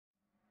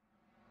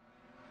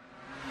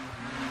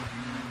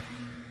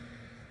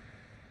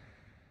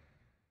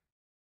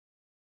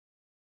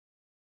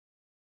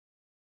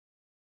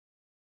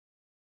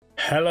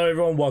Hello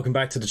everyone, welcome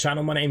back to the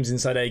channel. My name is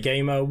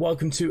InsideAgameR.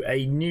 Welcome to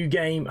a new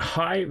game,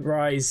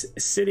 Highrise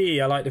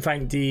City. I'd like to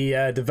thank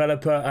the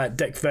developer at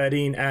Deck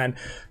 13 and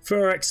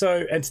flourish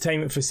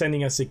Entertainment for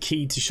sending us a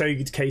key to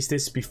showcase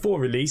this before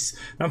release.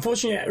 Now,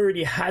 unfortunately, it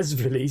already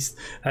has released.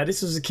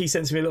 This was a key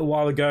sent to me a little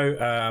while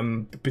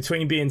ago.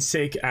 Between being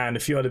sick and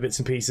a few other bits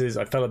and pieces,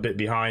 I fell a bit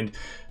behind.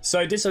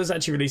 So this was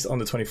actually released on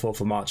the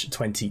 24th of March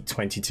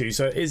 2022.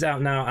 So it is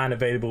out now and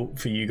available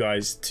for you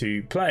guys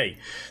to play.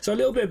 So a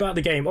little bit about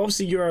the game.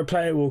 Obviously, you're a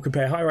player will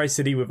compare Highrise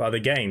City with other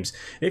games.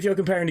 If you're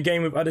comparing the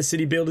game with other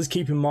city builders,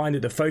 keep in mind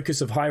that the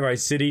focus of Highrise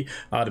City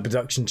are the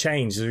production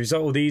chains. As a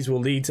result of these will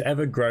lead to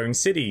ever-growing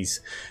cities.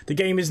 The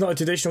game is not a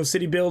traditional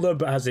city builder,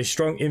 but has a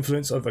strong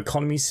influence of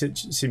economy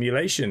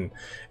simulation.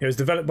 It was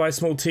developed by a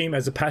small team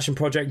as a passion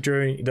project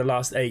during the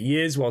last 8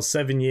 years, while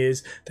 7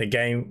 years the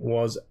game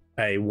was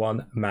a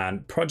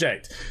one-man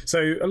project.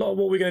 So a lot of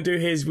what we're going to do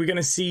here is we're going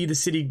to see the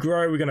city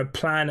grow. We're going to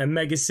plan a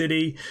mega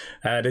city.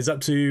 There's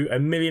up to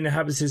 1 million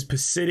inhabitants per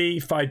city,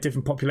 5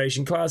 different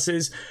population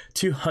classes,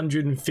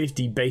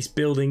 250 base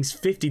buildings,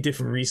 50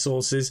 different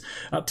resources,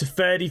 up to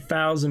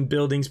 30,000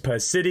 buildings per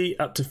city,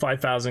 up to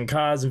 5,000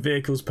 cars and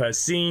vehicles per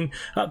scene,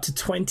 up to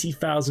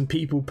 20,000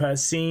 people per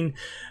scene.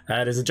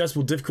 There's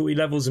adjustable difficulty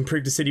levels,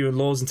 improve the city with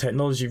laws and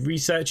technology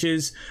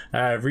researches,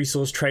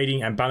 resource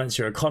trading and balance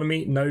your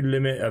economy, no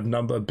limit of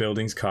number of buildings,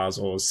 cars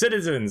or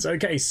citizens.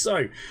 Okay,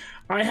 so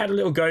I had a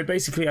little go.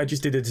 Basically, I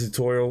just did a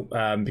tutorial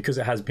because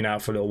it has been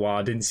out for a little while.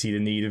 I didn't see the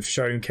need of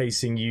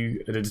showcasing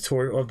you the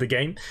tutorial of the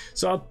game.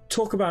 So I'll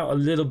talk about a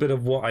little bit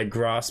of what I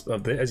grasped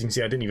of it. As you can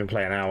see, I didn't even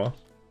play an hour.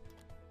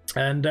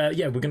 And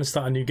yeah, we're going to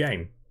start a new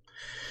game.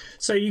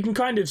 So you can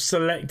kind of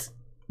select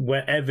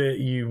wherever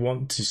you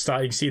want to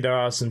start. You can see there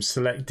are some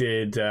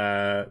selected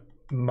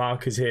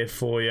markers here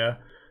for you.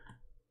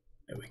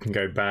 We can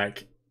go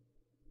back.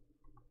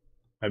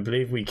 I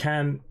believe we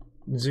can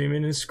zoom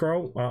in and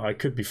scroll. I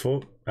could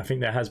before. I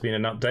think there has been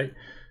an update.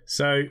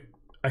 So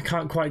I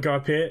can't quite go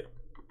up here.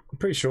 I'm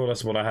pretty sure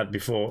that's what I had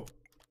before.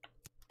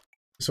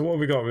 So what have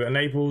we got? We've got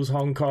Naples,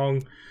 Hong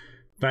Kong,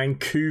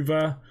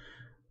 Vancouver,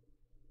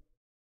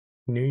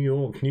 New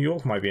York. New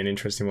York might be an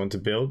interesting one to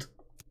build.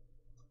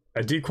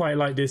 I do quite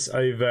like this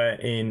over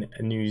in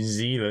New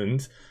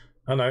Zealand.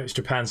 Oh no, it's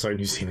Japan, sorry,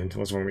 New Zealand.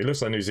 What's wrong with me? It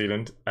looks like New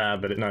Zealand,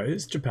 but no,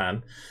 it's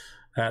Japan.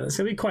 That's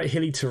going to be quite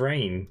hilly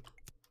terrain.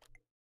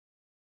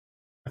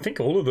 I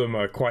think all of them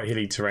are quite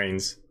hilly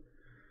terrains.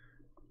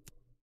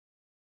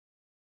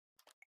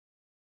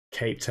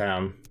 Cape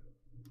Town.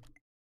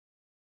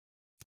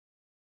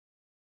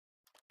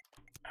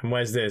 And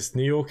where's this?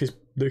 New York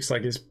looks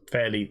like it's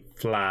fairly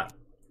flat.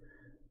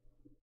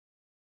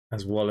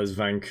 As well as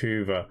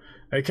Vancouver.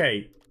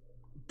 Okay,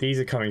 these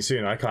are coming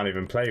soon. I can't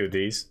even play with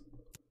these.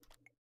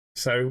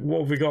 So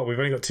what have we got? We've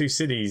only got 2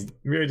 cities.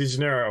 Rio de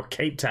Janeiro or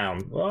Cape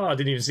Town. Oh, I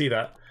didn't even see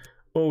that.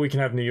 Or we can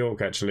have New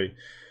York, actually.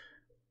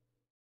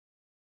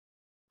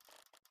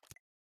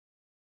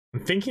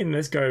 I'm thinking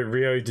let's go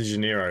Rio de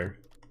Janeiro.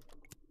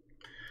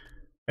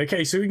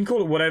 Okay, so we can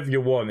call it whatever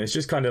you want. It's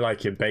just kind of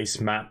like your base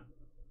map.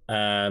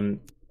 You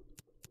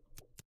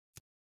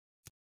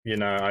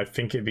know, I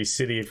think it'd be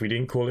silly if we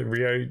didn't call it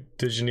Rio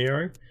de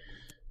Janeiro.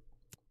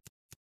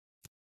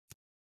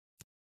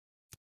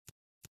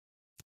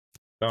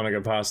 Don't want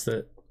to go past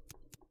it.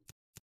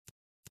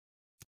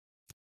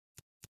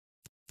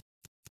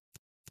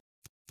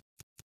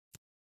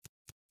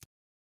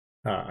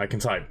 I can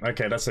type.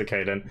 Okay, that's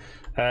okay then.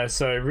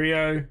 So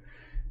Rio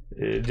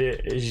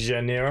de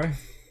Janeiro.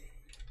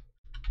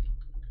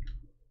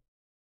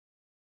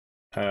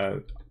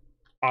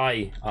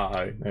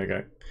 I-R-O. There we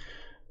go.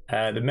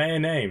 The mayor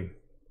name.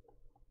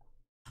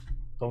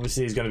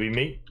 Obviously, is going to be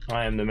me.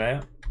 I am the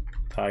mayor.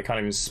 I can't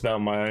even spell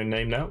my own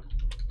name now.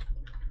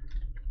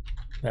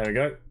 There we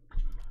go.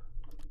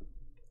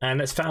 And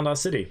let's found our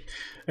city.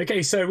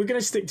 Okay, so we're going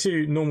to stick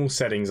to normal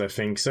settings, I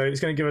think. So it's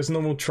going to give us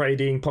normal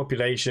trading,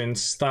 population,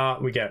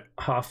 start. We get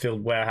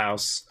half-filled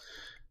warehouse,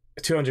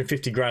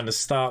 250 grand to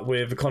start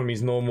with. Economy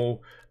is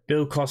normal.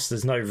 Build cost,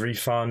 there's no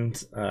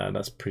refund.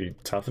 That's pretty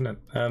tough, isn't it?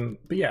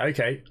 But yeah,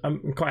 okay.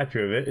 I'm quite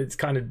happy with it. It's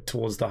kind of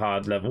towards the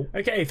hard level.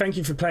 Okay, thank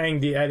you for playing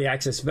the early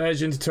access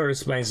version. Tutorial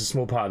explains a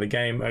small part of the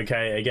game.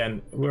 Okay,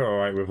 again, we're all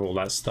right with all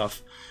that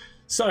stuff.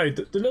 So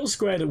the little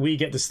square that we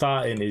get to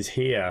start in is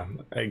here.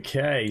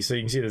 Okay, so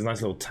you can see there's a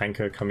nice little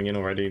tanker coming in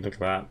already. Look at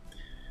that.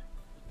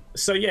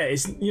 So yeah,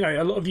 it's, you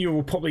know, a lot of you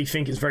will probably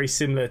think it's very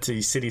similar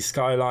to City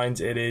Skylines.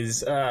 It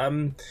is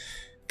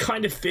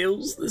kind of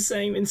feels the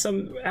same in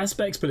some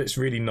aspects, but it's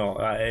really not.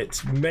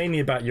 It's mainly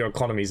about your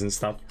economies and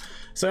stuff.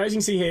 So as you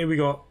can see here, we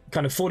got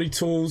kind of 40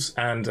 tools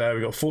and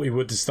we got 40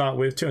 wood to start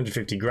with,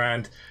 250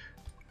 grand.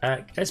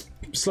 Let's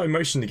slow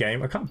motion the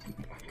game.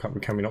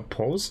 Can we not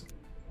pause?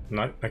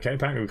 No, okay,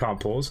 apparently we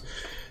can't pause.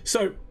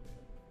 So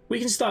we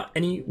can start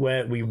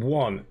anywhere we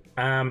want.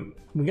 We're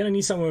going to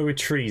need somewhere with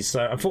trees.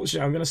 So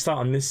unfortunately, I'm going to start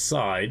on this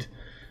side.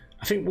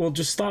 I think we'll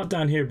just start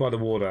down here by the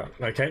water.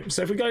 Okay,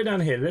 so if we go down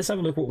here, let's have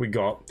a look what we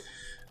got.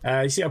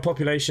 You see our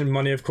population,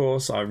 money, of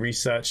course, our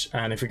research,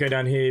 and if we go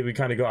down here, we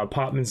kind of got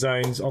apartment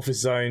zones, office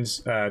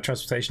zones,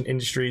 transportation,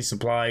 industries,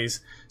 supplies,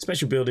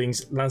 special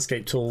buildings,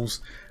 landscape tools,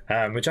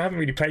 which I haven't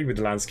really played with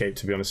the landscape,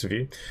 to be honest with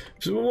you.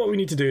 So what we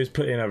need to do is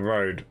put in a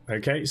road.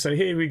 Okay, so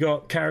here we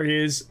got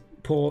carriers,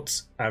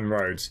 ports, and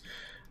roads.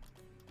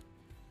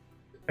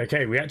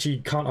 Okay, we actually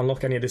can't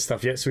unlock any of this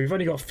stuff yet, so we've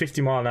only got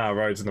 50-mile-an-hour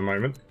roads at the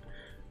moment.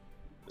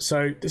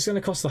 So this is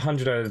going to cost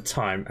 100 at a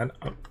time, and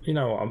you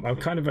know what, I'm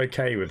kind of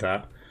okay with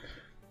that.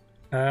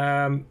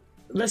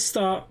 Let's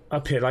start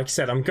up here. Like I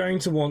said, I'm going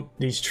to want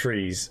these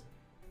trees,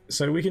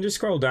 so we can just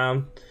scroll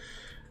down,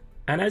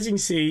 and as you can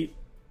see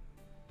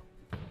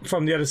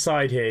from the other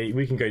side here,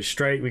 we can go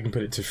straight. We can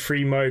put it to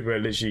free mode, where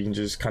literally you can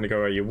just kind of go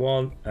where you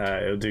want.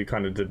 It'll do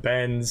kind of the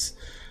bends.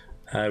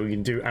 We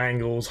can do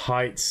angles,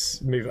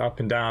 heights, move it up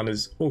and down.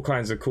 There's all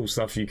kinds of cool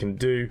stuff you can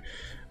do.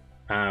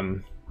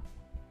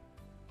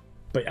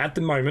 But at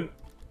the moment,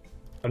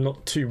 I'm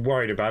not too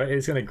worried about it.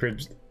 It's going to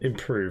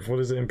improve. What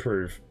does it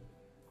improve?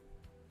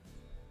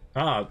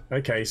 Ah,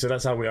 okay, so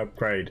that's how we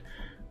upgrade.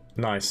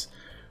 Nice.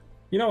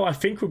 You know what I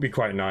think would be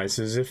quite nice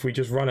is if we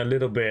just run a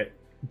little bit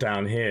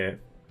down here.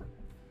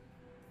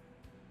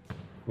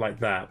 Like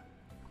that.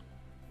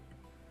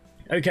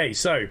 Okay,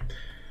 so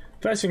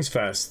first things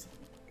first.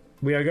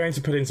 We are going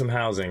to put in some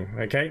housing,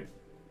 okay?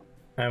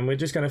 And we're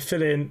just going to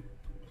fill in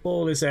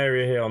all this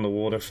area here on the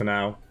water for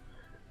now.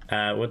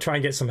 We'll try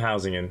and get some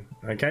housing in,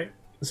 okay?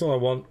 That's all I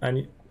want.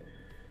 And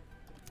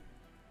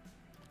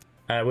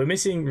we're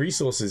missing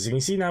resources. You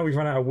can see now we've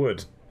run out of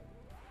wood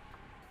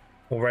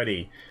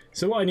already.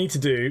 So what I need to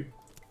do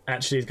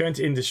actually is go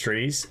into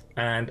industries,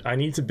 and I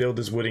need to build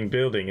this wooden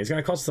building. It's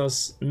going to cost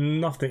us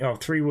nothing. Oh,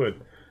 3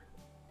 wood.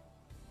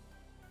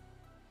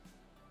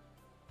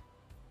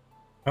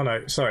 Oh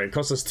no, sorry, it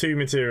costs us 2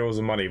 materials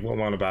and money. What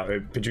am I on about?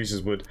 It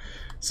produces wood.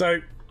 So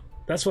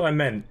that's what I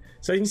meant.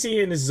 So you can see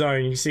here in this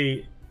zone, you can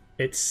see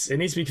it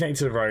needs to be connected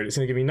to the road. It's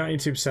going to give me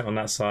 92% on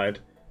that side.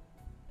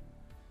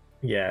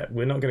 Yeah,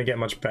 we're not going to get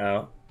much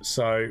better.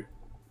 So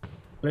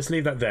let's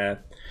leave that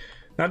there.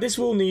 Now this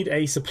will need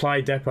a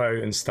supply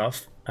depot and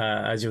stuff,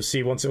 as you'll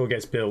see once it all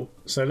gets built.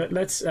 So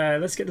let's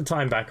get the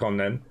time back on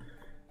then,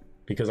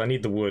 because I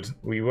need the wood.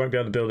 We won't be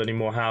able to build any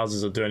more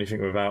houses or do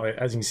anything without it.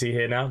 As you can see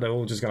here now, they're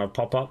all just going to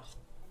pop up.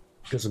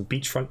 Got some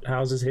beachfront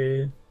houses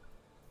here.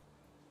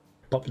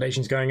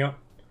 Population's going up.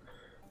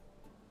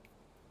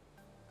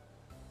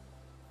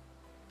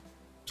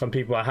 Some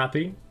people are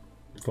happy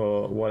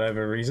for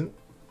whatever reason.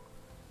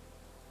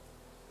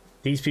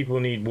 These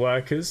people need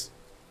workers.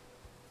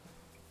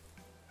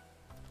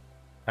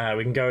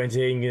 We can go into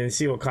here and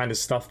see what kind of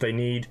stuff they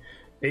need.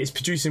 It's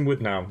producing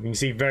wood now. You can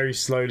see very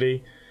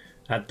slowly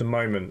at the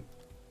moment.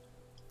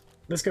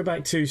 Let's go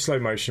back to slow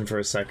motion for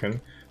a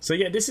second. So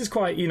yeah, this is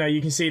quite, you know,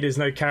 you can see there's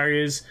no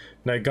carriers,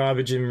 no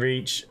garbage in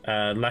reach,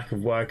 lack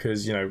of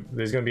workers. You know,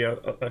 there's going to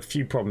be a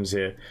few problems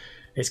here.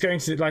 It's going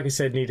to, like I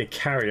said, need a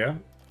carrier,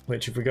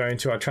 which if we go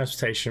into our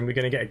transportation, we're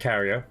going to get a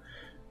carrier.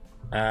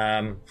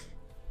 And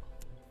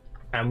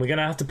we're going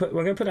to have to put,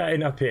 we're going to put that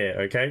in up here,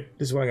 okay?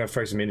 This is where I'm going to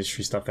throw some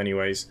industry stuff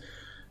anyways.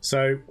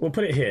 So we'll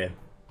put it here.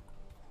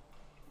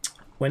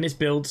 When this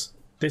builds,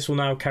 this will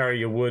now carry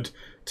your wood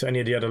to any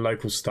of the other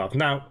local stuff.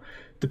 Now,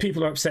 the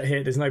people are upset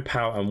here. There's no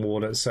power and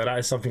water, so that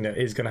is something that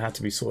is going to have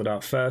to be sorted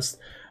out first.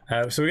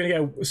 So we're going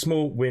to get a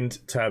small wind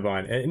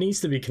turbine. It needs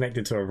to be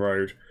connected to a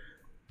road.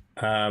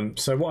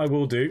 So what I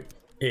will do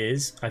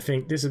is, I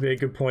think this would be a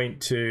good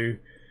point to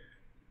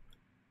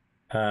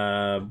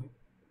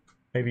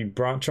maybe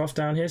branch off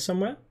down here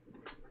somewhere.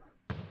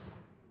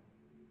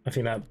 I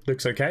think that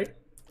looks okay.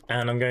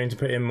 And I'm going to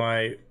put in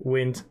my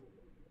wind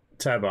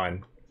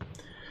turbine.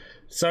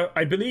 So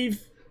I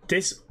believe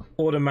this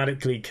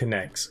automatically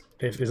connects.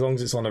 As long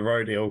as it's on a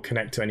road, it'll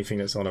connect to anything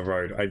that's on a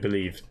road, I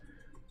believe.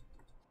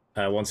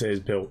 Once it is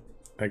built.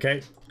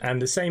 Okay,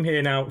 and the same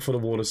here now for the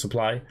water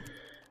supply.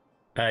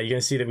 You're going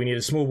to see that we need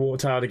a small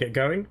water tower to get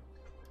going.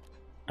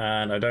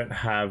 And I don't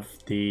have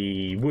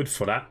the wood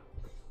for that.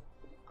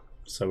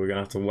 So we're going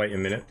to have to wait a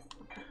minute.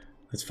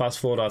 Let's fast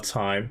forward our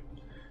time.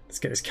 Let's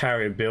get this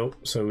carrier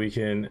built so we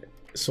can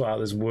sort out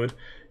this wood.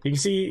 You can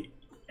see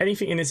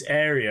anything in this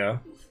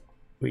area,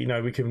 you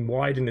know, we can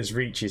widen this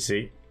reach, you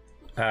see.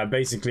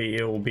 Basically,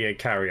 it will be a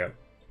carrier,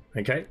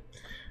 okay?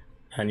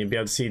 And you'll be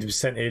able to see the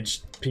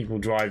percentage, people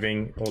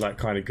driving, all that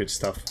kind of good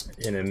stuff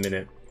in a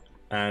minute.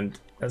 And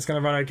that's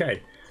going to run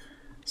okay.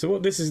 So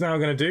what this is now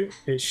going to do,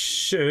 it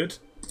should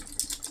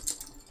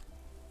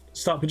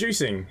start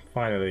producing,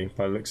 finally,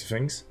 by the looks of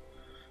things.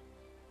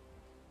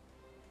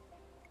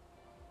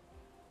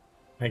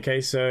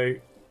 Okay, so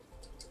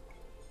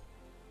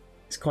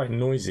it's quite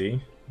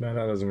noisy, but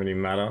that doesn't really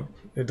matter.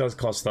 It does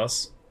cost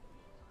us.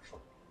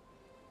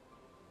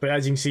 But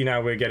as you can see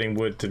now, we're getting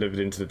wood delivered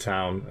into the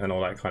town and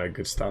all that kind of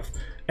good stuff.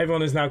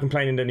 Everyone is now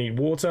complaining they need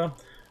water.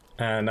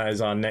 And that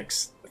is our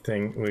next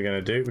thing we're going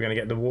to do. We're going to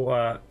get the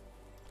water.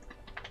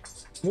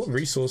 What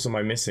resource am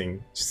I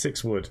missing?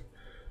 6 wood.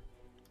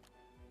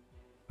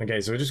 Okay,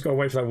 so we just got to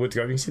wait for that wood to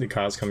go. You can see the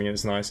cars coming in,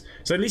 it's nice.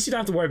 So at least you don't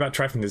have to worry about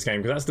traffic in this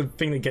game, because that's the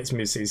thing that gets me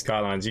with City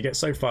Skylines. You get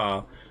so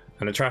far,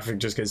 and the traffic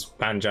just gets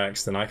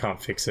banjaxed, and I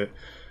can't fix it.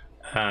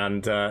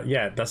 And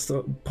yeah, that's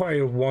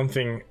probably one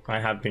thing I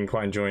have been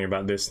quite enjoying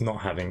about this,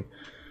 not having.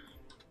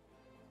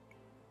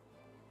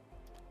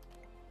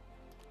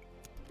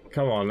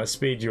 Come on, let's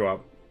speed you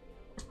up.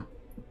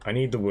 I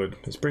need the wood.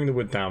 Let's bring the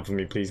wood down for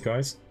me, please,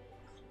 guys.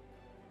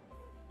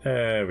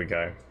 There we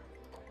go.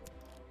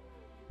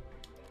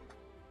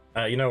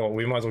 You know what,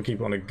 we might as well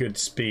keep it on a good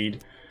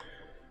speed.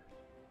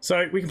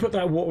 So we can put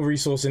that water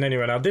resource in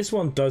anywhere. Now this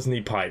one does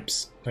need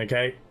pipes,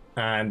 okay?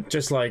 And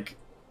just like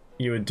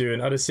you would do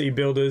in other city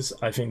builders,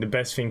 I think the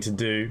best thing to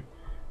do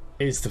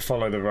is to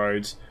follow the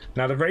roads.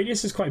 Now the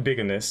radius is quite big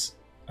in this,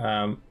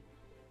 but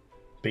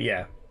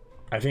yeah,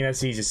 I think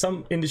that's easy.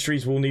 Some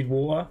industries will need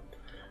water,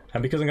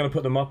 and because I'm going to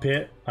put them up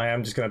here, I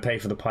am just going to pay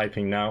for the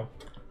piping now.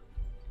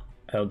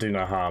 It'll do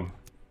no harm.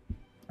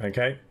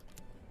 Okay.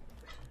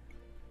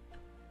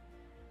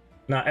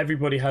 Now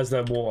everybody has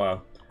their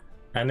water,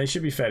 and they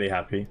should be fairly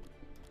happy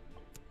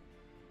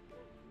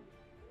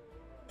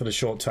for the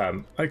short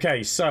term.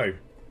 Okay, so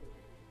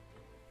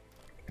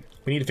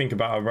we need to think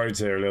about our roads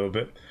here a little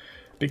bit.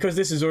 Because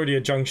this is already a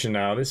junction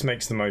now, this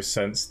makes the most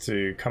sense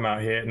to come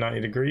out here at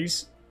 90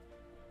 degrees.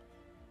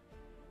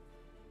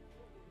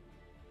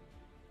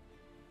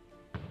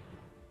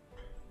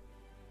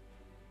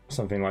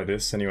 Something like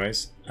this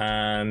anyways.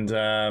 And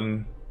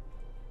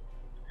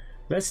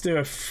let's do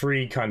a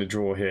free kind of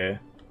draw here.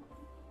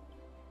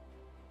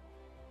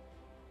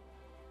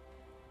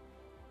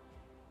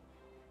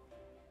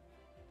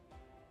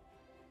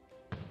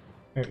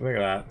 Look at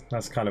that.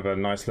 That's kind of a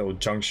nice little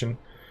junction.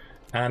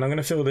 And I'm going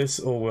to fill this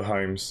all with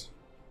homes.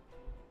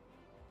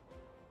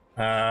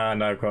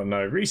 And I've got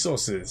no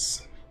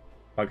resources.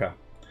 Okay.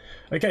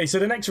 Okay, so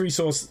the next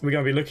resource we're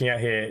going to be looking at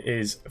here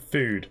is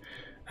food.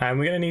 And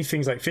we're going to need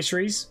things like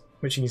fisheries,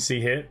 which you can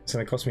see here. It's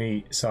going to cost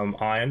me some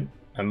iron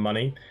and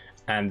money,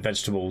 and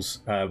vegetables,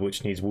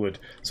 which needs wood.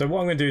 So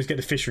what I'm going to do is get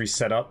the fisheries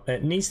set up.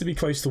 It needs to be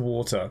close to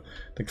water.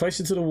 The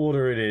closer to the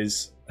water it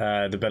is,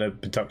 the better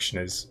production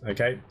is.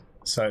 Okay.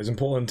 So it's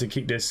important to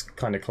keep this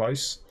kind of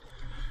close.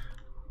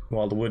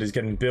 While the wood is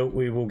getting built,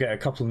 we will get a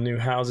couple of new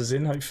houses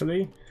in,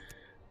 hopefully.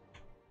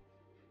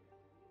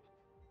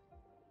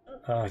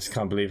 I just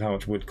can't believe how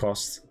much wood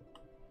costs.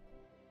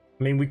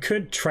 I mean, we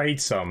could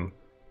trade some.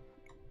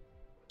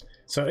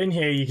 So in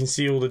here, you can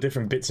see all the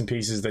different bits and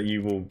pieces that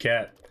you will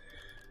get,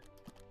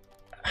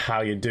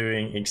 how you're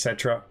doing,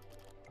 etc.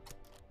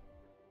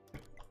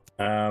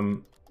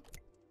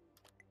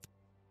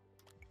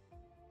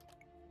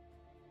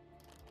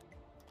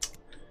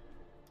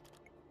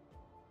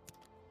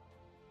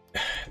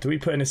 Do we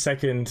put in a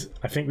second?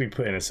 I think we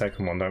put in a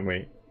second one, don't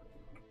we?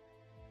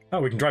 Oh,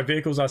 we can drive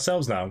vehicles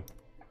ourselves now.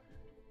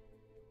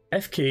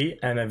 F key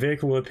and a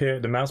vehicle will appear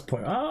at the mouse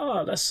point.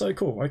 Ah, that's so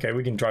cool. Okay,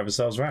 we can drive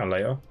ourselves around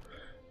later.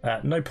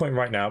 No point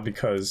right now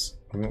because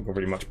I've not got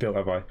really much built,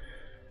 have I?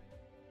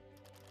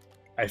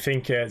 I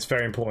think it's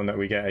very important that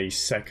we get a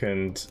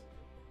second.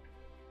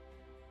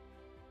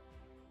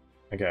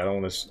 Okay, I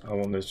don't want this. I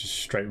want this just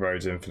straight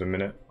roads in for the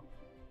minute.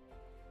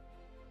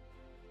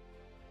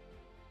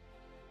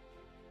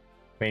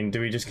 I mean,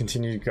 do we just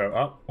continue to go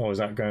up, or is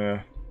that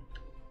gonna?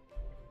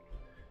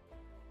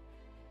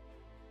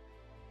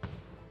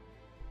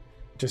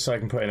 Just so I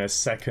can put in a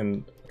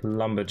second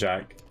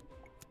lumberjack,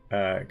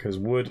 because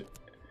wood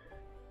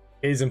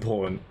is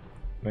important.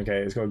 Okay,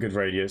 it's got a good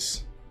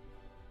radius.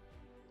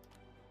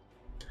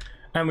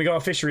 And we got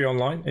a fishery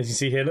online, as you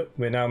see here. Look,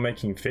 we're now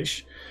making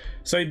fish.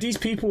 So these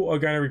people are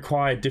going to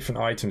require different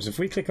items. If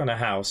we click on a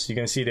house, you're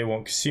going to see they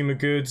want consumer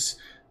goods,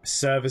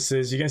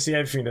 services. You're going to see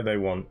everything that they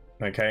want.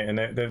 Okay, and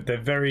they're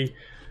very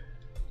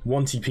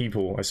wanty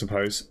people, I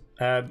suppose.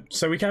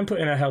 So we can put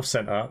in a health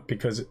center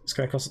because it's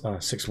going to cost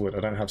 6 wood.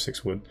 I don't have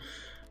 6 wood.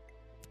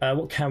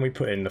 What can we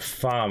put in? The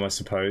farm, I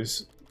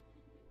suppose.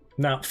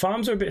 Now,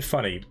 farms are a bit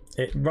funny.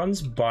 It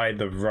runs by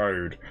the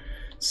road.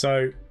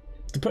 So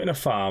to put in a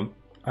farm,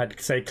 I'd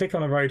say click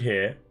on a road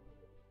here.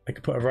 I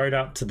could put a road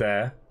out to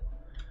there.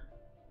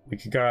 We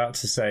could go out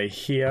to say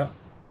here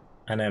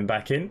and then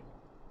back in.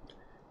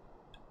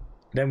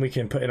 Then we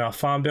can put in our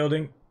farm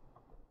building.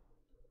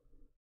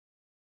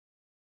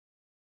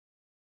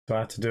 Do I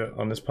have to do it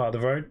on this part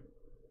of the road?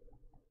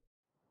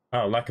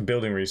 Oh, lack of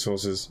building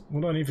resources.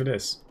 What do I need for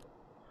this?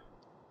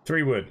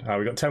 3 wood. Oh,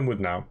 we got 10 wood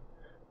now.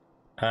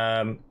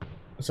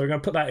 So we're going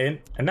to put that in,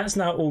 and that's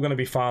now all going to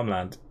be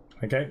farmland.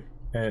 Okay,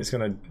 and it's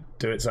going to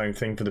do its own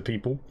thing for the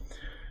people.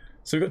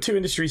 So we've got 2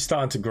 industries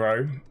starting to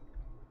grow.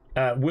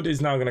 Wood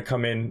is now going to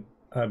come in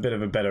a bit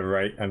of a better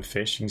rate, and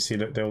fish. You can see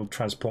that they're all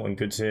transporting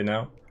goods here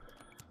now.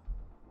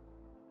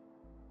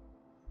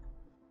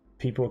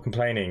 People are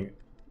complaining.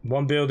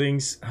 1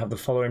 buildings have the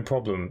following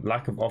problem: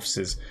 lack of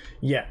offices.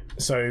 Yeah,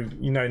 so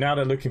you know now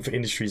they're looking for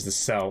industries to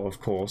sell, of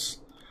course.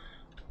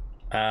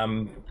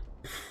 What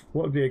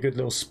would be a good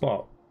little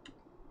spot?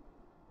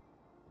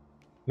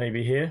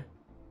 Maybe here?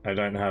 I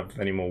don't have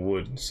any more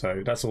wood,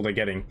 so that's all they're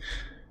getting.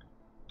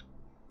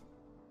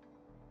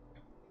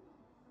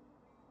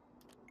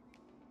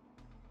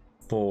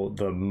 for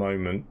the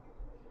moment.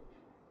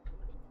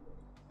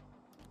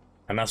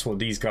 And that's what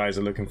these guys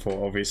are looking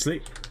for,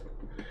 obviously.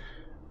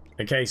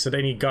 Okay, so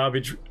they need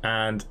garbage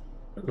and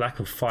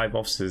lack of 5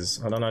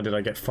 officers. I don't know, did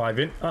I get 5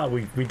 in? Ah,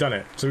 we've done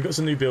it. So we've got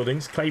some new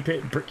buildings. Clay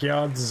pit,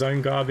 brickyard,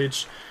 zone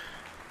garbage,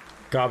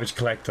 garbage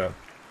collector.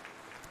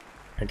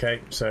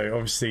 Okay, so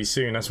obviously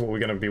soon that's what we're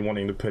going to be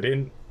wanting to put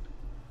in.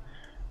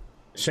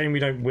 Shame we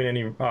don't win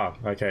any... Ah,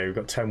 okay, we've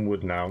got 10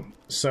 wood now.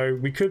 So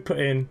we could put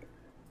in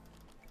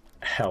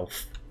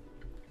health.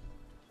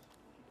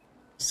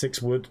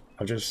 6 wood.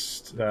 I'll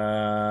just...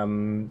 yeah,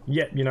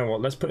 you know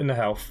what? Let's put in the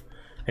health.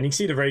 And you can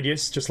see the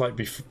radius, just like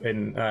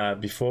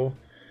before.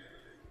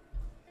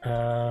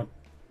 Where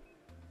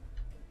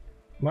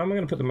am I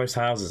going to put the most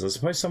houses? I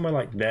suppose somewhere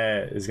like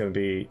there is going to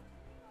be...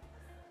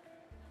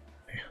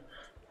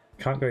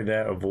 Can't go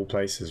there of all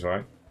places,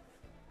 right?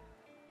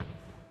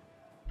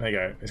 There you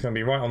go. It's going to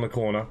be right on the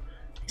corner.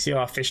 You see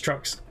our fish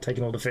trucks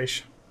taking all the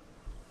fish?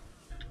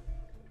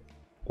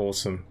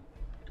 Awesome.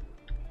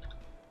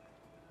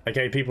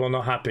 Okay, people are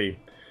not happy.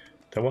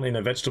 They're wanting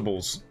their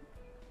vegetables.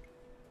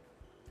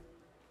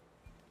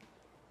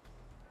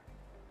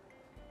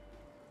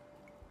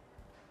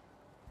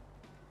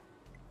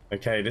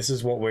 Okay, this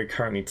is what we're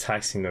currently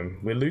taxing them.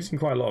 We're losing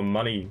quite a lot of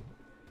money.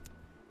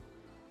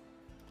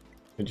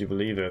 Would you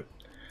believe it?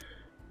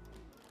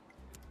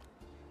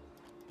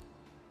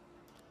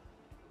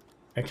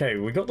 Okay,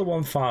 we got the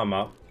one farm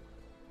up.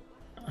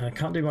 I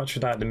can't do much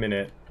with that at the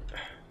minute.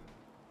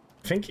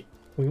 I think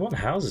we want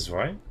houses,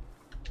 right?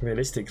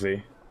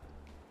 Realistically.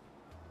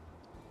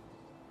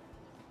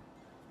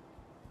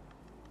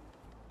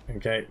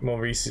 Okay,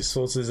 more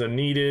resources are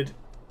needed.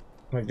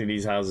 Hopefully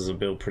these houses are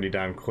built pretty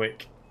damn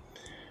quick.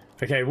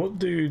 Okay, what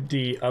do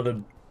the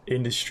other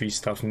industry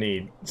stuff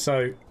need?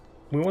 So,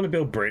 we want to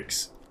build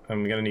bricks.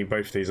 And we're going to need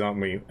both of these, aren't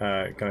we?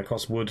 Going to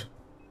cost wood.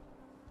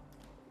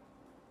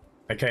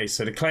 Okay,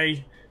 so the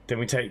clay, then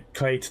we take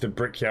clay to the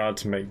brickyard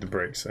to make the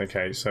bricks.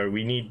 Okay, so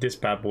we need this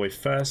bad boy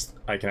first.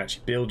 I can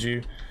actually build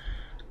you.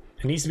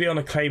 It needs to be on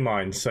a clay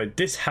mine, so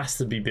this has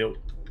to be built.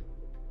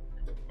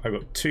 I've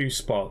got 2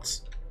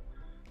 spots.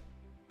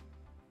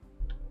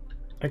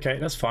 Okay,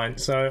 that's fine.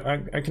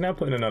 So I can now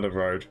put in another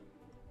road.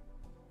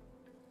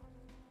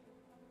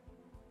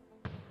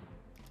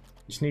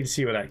 Just need to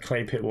see where that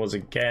clay pit was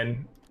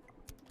again.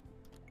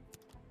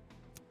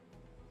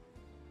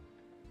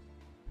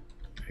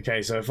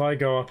 Okay, so if I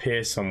go up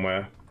here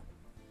somewhere,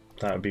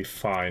 that would be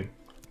fine.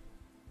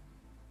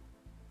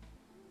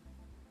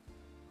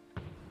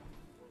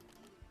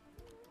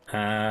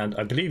 And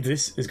I believe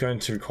this is going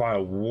to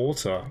require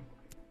water.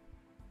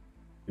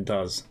 It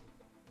does.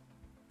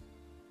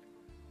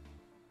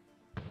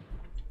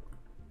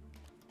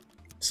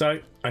 So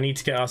I need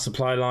to get our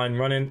supply line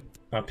running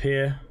up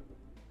here.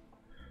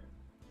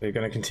 We're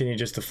going to continue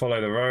just to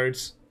follow the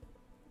roads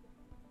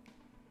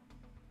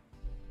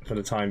for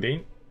the time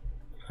being.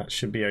 That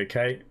should be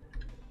okay.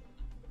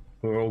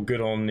 We're all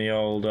good on the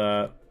old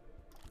on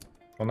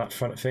that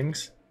front of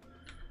things.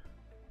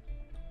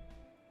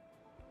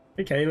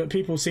 Okay, look,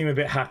 people seem a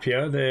bit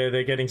happier.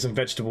 They're getting some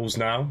vegetables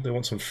now. They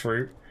want some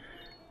fruit.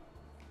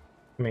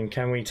 I mean,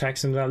 can we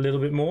tax them that a little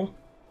bit more?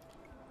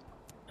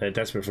 They're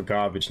desperate for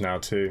garbage now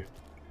too.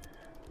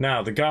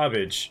 Now the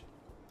garbage.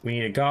 We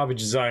need a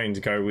garbage zone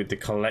to go with the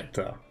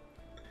collector.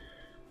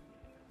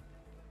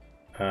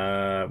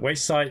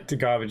 Waste site to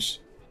garbage.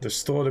 The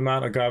stored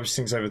amount of garbage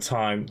sinks over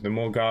time. The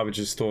more garbage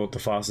is stored, the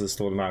faster the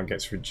stored amount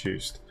gets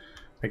reduced.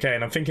 Okay,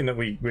 and I'm thinking that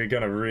we're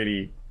going to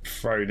really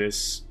throw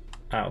this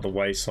out of the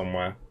way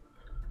somewhere.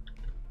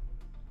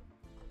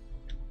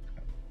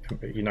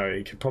 You know,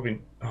 it could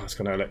probably... Oh, it's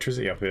got no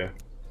electricity up here.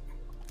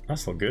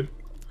 That's not good.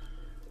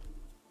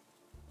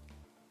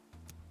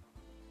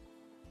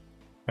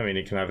 I mean,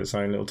 it can have its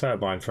own little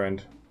turbine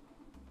friend.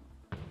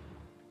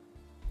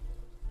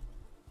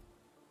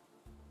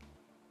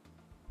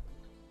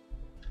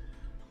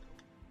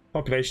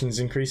 Population's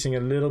increasing a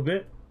little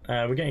bit.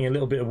 We're getting a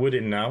little bit of wood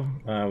in now,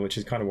 which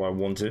is kind of what I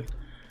wanted.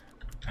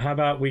 How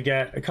about we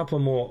get a couple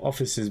more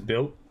offices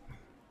built?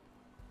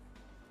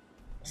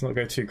 Let's not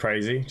go too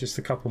crazy, just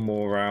a couple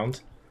more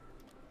around.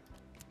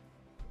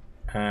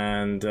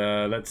 And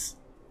let's...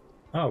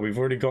 Oh, we've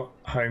already got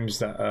homes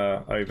that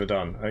are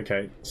overdone.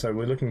 Okay, so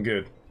we're looking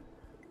good.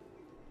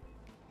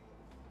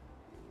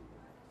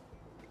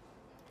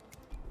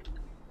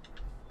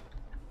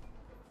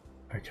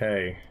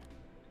 Okay.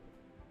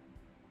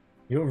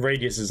 Your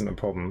radius isn't a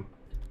problem.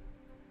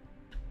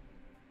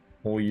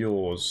 Or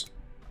yours.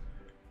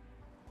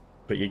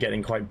 But you're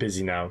getting quite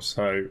busy now,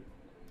 so...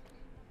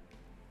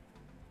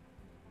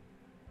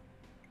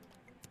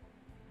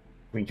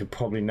 We could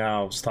probably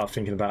now start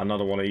thinking about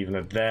another one even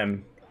of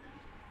them.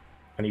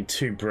 I need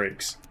 2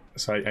 bricks.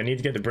 So I need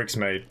to get the bricks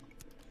made.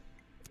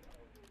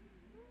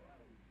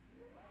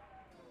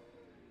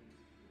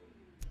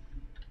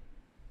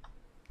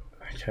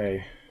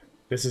 Okay.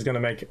 This is going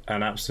to make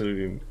an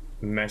absolute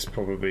mess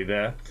probably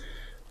there.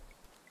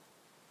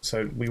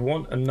 So we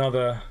want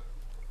another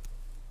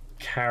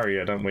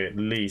carrier, don't we, at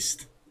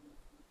least?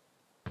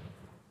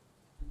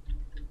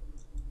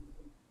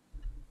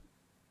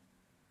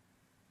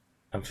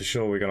 And for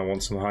sure we're going to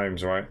want some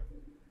homes, right?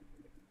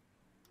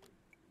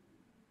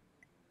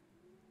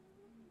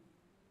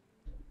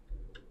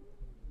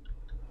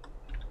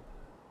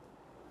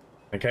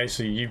 Okay,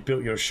 so you've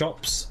built your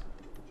shops.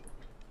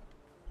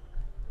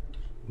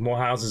 More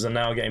houses are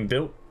now getting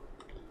built.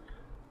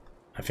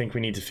 I think we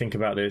need to think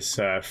about this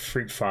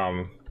fruit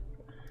farm.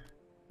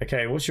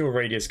 Okay, what's your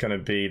radius going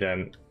to be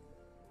then?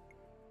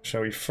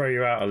 Shall we throw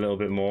you out a little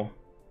bit more?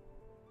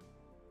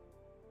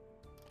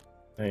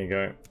 There you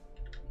go.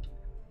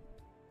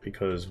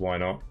 Because why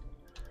not?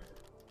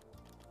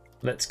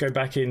 Let's go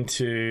back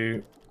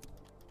into...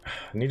 I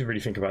need to really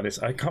think about this.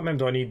 I can't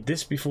remember, do I need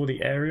this before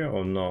the area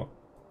or not?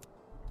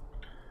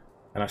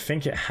 And I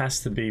think it has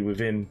to be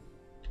within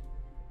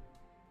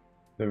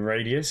the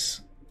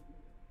radius.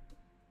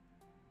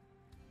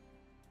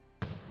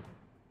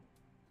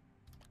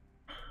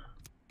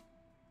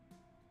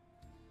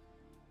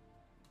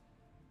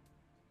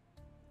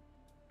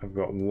 I've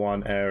got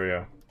one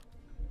area.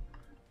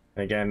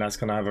 Again, that's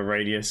going to have a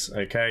radius.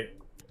 Okay.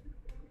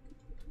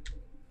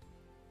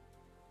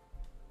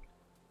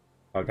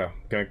 Okay,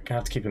 going to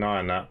have to keep an eye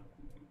on that.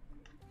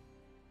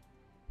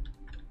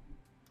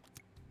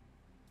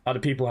 Are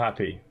the people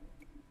happy?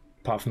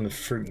 Apart from the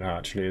fruit now,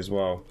 actually, as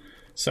well.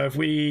 So if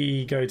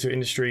we go to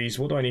industries,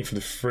 what do I need for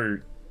the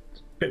fruit?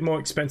 A bit more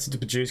expensive to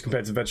produce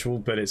compared to vegetable,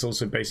 but it's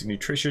also basic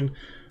nutrition.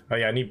 Oh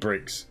yeah, I need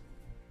bricks.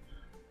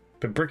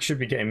 But bricks should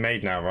be getting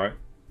made now, right?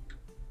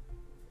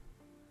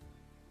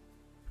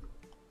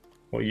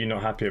 What are you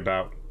not happy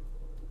about?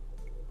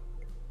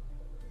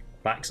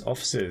 Lacks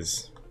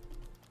offices.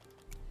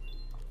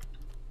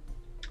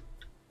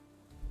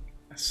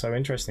 That's so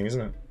interesting, isn't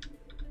it?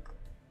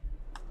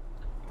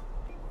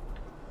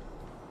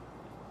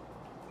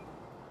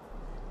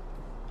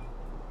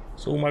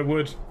 It's all my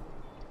wood.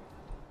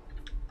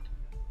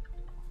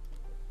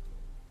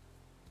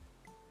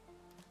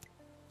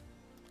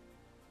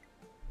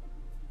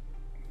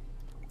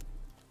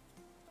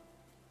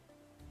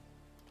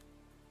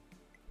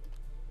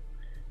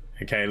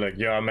 Okay, look,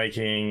 you are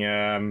making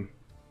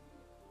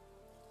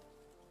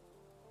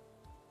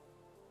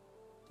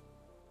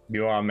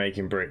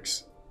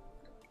bricks.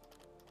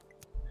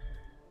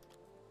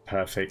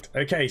 Perfect.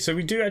 Okay, so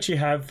we do actually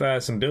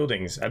have some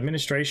buildings.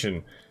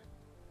 Administration.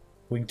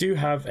 We do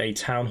have a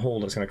town hall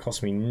that's going to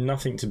cost me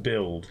nothing to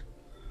build.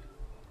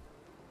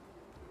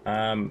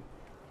 I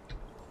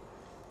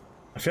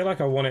feel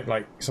like I want it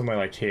like somewhere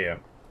like here.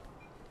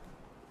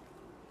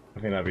 I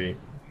think that'd be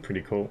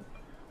pretty cool.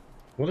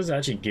 What does it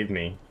actually give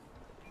me?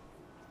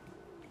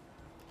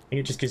 I think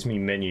it just gives me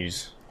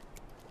menus.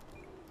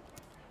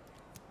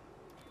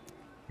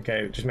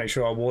 Okay, just make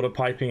sure our water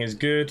piping is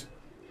good.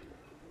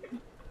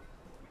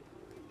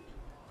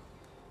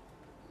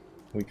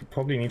 We could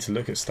probably need to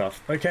look at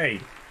stuff.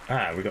 Okay.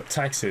 Ah, we got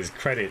taxes,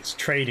 credits,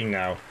 trading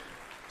now.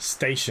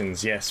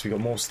 Stations, yes, we got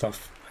more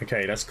stuff.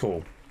 Okay, that's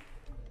cool.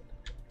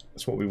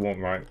 That's what we want,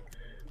 right?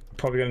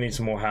 Probably gonna need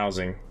some more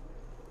housing.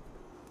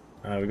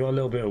 We got a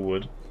little bit of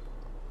wood.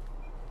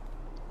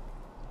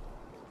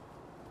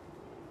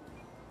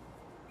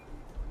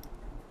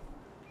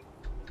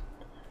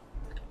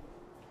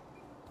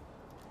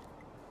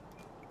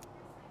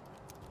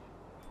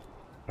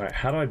 Right,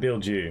 how do I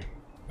build you?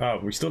 Oh,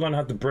 we still don't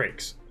have the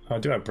bricks. Oh, I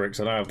do have bricks,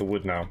 I don't have the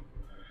wood now.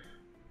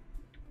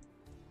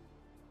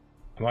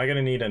 Am I going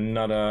to need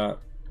another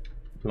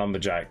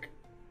lumberjack?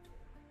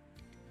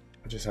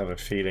 I just have a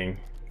feeling.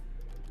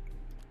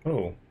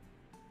 Oh.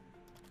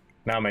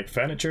 Now make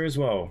furniture as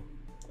well.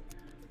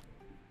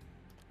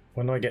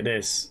 When do I get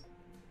this?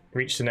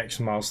 Reach the next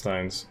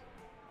milestones.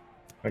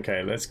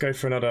 Okay, let's go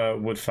for another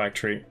wood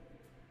factory.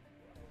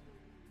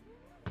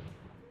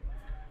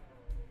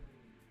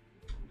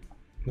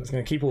 That's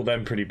going to keep all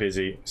them pretty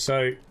busy.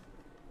 So,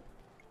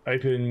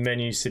 open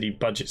menu city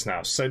budgets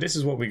now. So this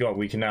is what we got.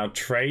 We can now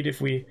trade if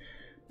we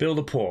build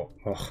a port.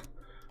 Oh.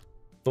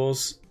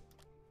 Doors.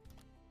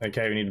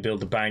 Okay, we need to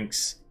build the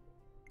banks.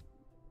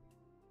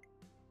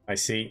 I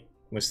see.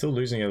 We're still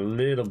losing a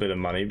little bit of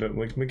money, but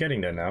we're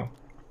getting there now.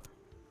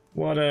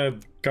 What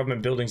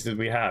government buildings did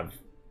we have?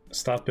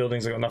 Staff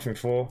buildings I got nothing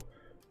for.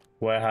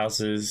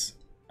 Warehouses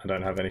I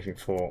don't have anything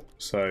for.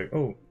 So,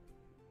 oh,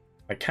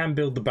 I can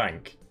build the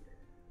bank.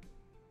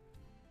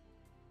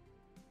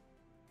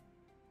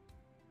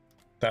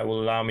 That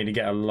will allow me to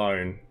get a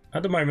loan.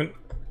 At the moment,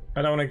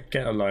 I don't want to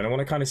get a loan. I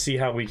want to kind of see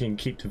how we can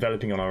keep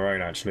developing on our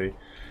own, actually.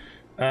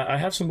 I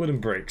have some wooden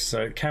bricks,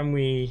 so can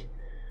we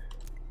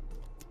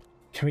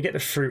get the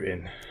fruit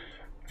in?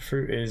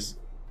 Fruit is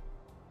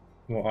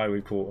what I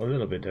would call a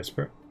little bit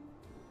desperate.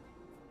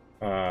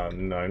 No,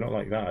 not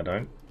like that, I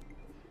don't.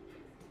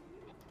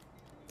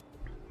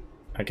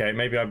 Okay,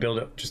 maybe I build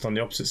it just on the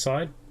opposite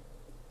side.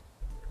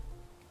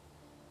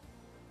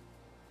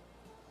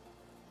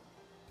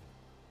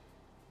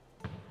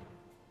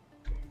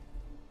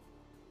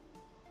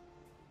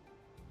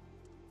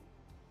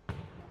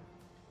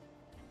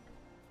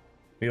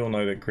 We all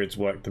know that grids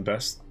work the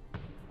best.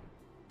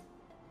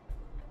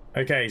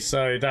 Okay,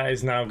 so that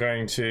is now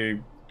going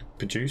to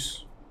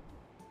produce.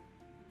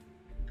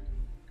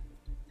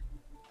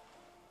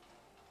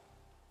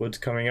 Wood's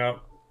coming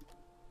up.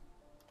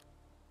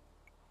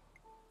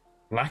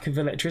 Lack of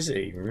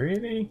electricity,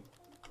 really?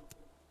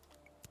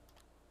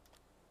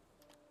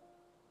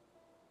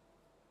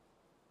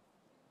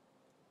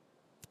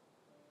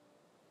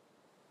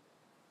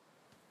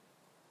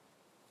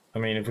 I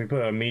mean, if we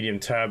put a medium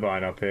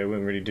turbine up here, it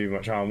wouldn't really do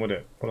much harm, would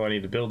it? What do I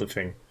need to build the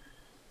thing?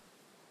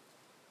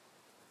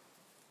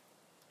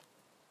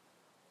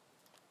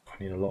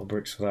 I need a lot of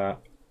bricks for that.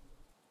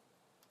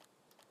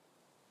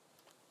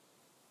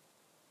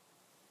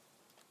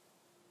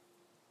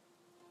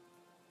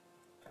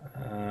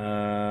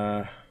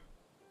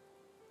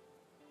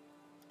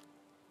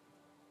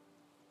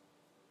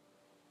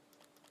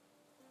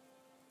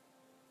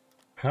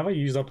 Have I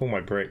used up all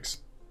my bricks?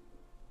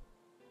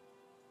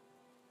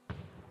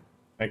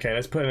 Okay,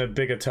 let's put in a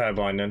bigger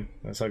turbine then.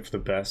 Let's hope for the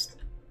best.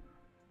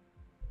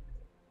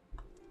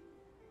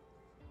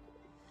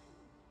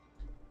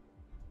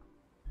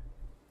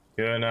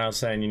 You're now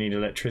saying you need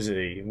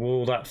electricity.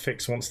 Will that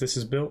fix once this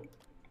is built?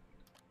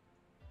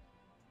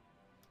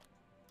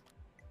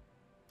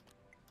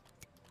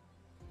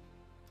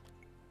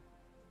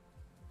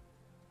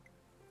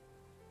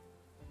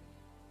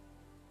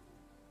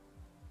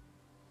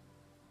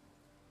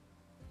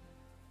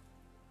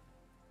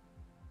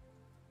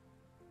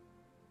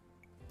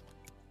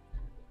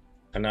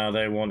 And now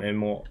they want in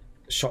more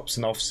shops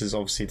and offices,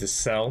 obviously, to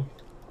sell.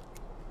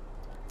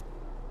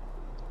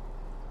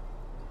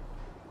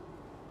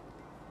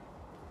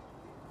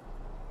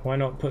 Why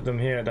not put them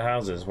here at the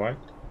houses, right?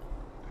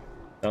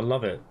 They'll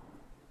love it.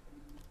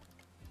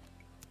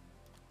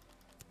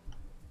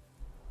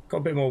 Got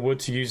a bit more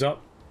wood to use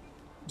up.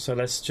 So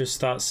let's just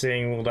start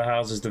seeing all the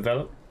houses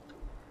develop.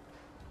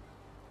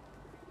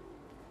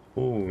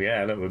 Oh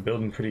yeah, look, we're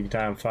building pretty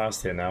damn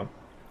fast here now.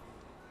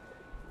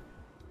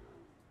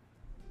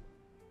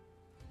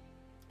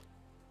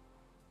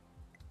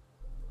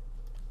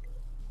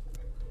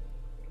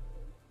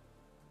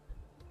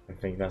 I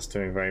think that's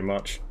doing very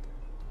much.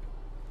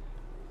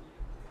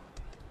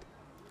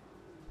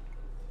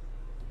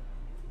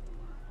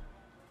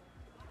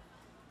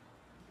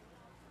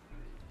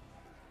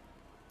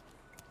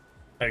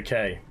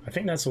 Okay, I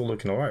think that's all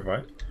looking alright,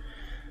 right?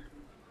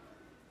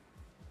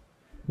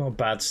 Not a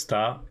bad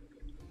start.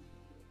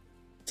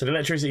 So the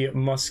electricity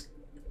must...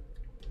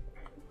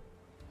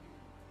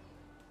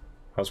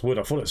 That's wood,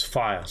 I thought it was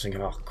fire. I was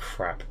thinking, oh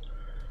crap.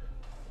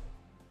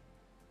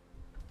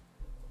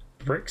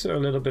 Bricks are a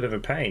little bit of a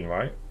pain,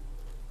 right?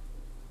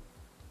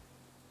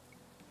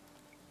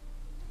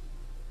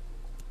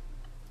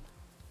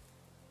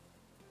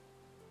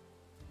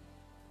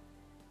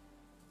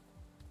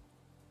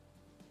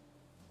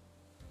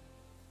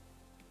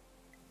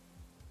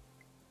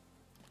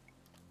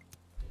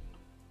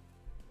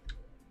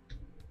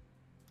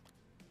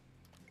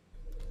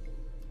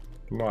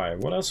 Right,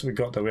 what else have we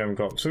got that we haven't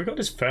got? So we've got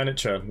this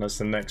furniture, that's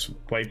the next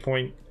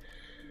waypoint.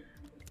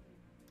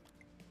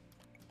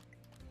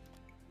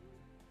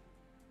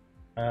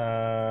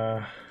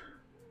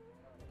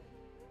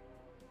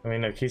 I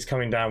mean, look, he's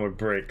coming down with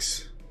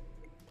bricks.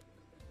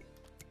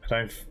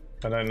 I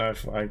don't know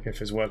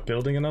if it's worth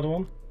building another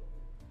one.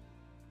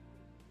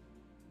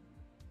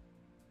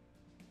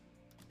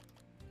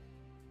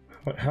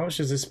 How much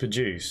does this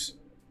produce?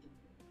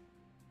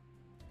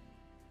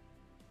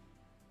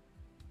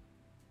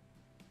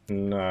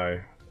 No,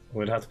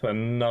 we'd have to put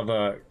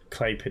another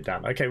clay pit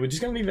down. Okay, we're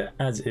just going to leave it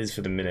as is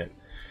for the minute.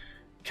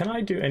 Can I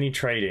do any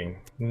trading?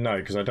 No,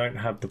 because I don't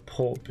have the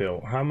port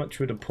built. How much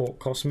would a port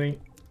cost me?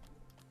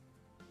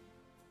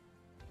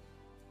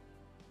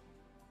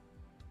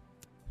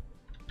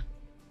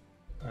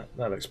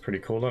 That looks pretty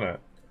cool, doesn't it?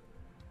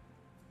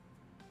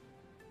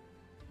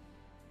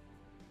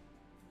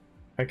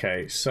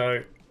 Okay, so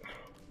it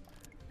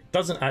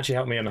doesn't actually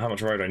help me on how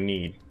much road I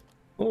need.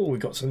 Oh, we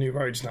got some new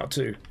roads now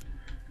too.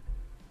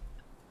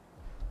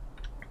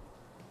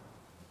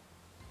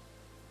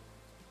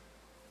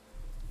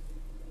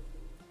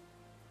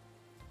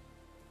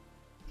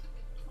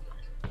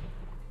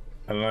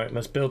 I don't know,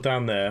 let's build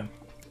down there.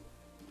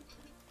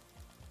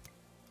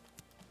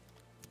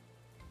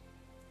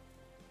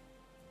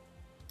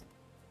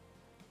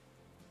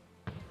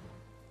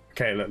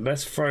 Okay, look,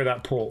 let's throw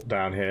that port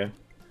down here.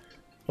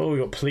 Oh, we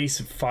got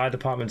police and fire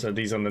departments. Are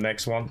these on the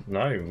next one?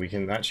 No, we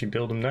can actually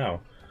build them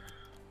now.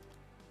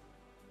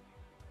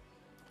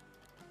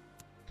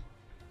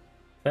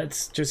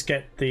 Let's just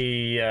get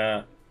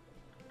the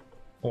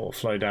water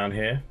flow down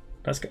here.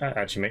 That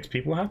actually makes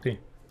people happy.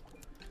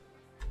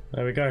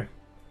 There we go.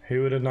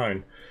 Who would have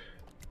known?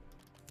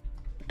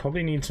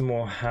 Probably need some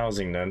more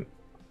housing then.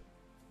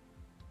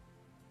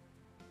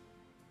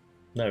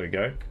 There we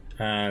go.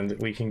 And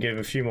we can give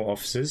a few more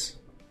offices.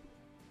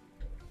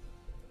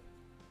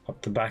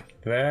 Up the back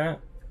there.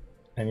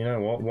 And you know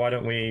what? Why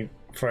don't we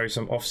throw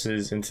some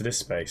offices into this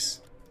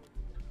space?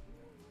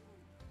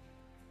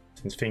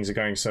 Since things are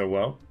going so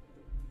well.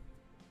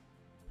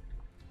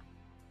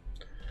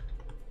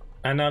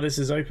 And now this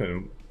is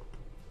open.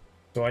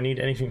 Do I need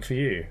anything for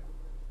you?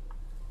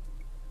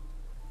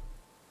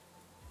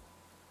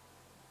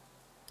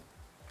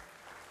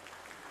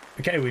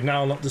 Okay, we've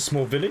now unlocked the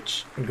small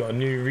village. We've got a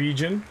new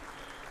region.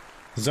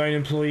 Zone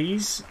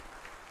employees.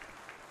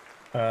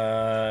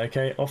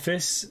 Okay,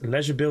 office.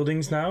 Leisure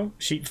buildings now.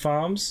 Sheep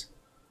farms.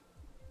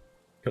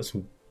 Got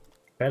some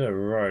better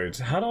roads.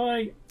 How do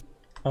I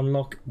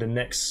unlock the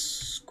next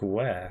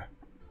square?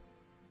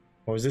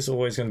 Or is this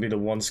always going to be the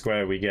one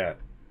square we get?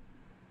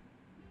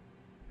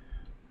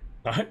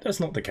 I hope that's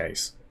not the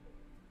case.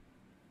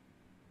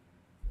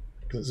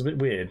 Because it's a bit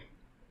weird.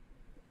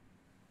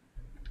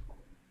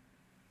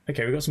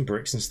 Okay, we've got some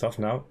bricks and stuff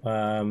now.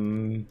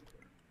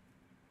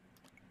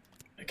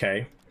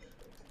 Okay.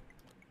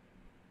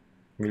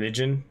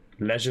 Religion.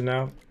 Leisure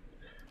now.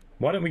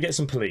 Why don't we get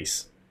some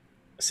police?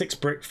 6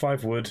 brick,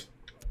 5 wood.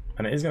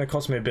 And it is going to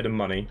cost me a bit of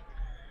money.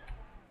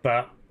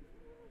 But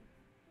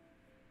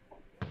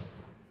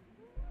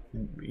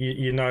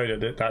you know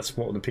that that's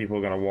what the people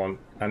are going to want.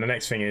 And the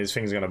next thing is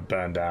things are going to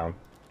burn down.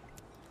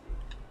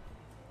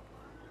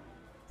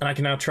 And I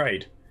can now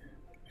trade.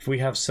 If we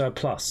have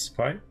surplus,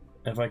 right?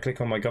 If I click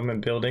on my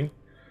government building,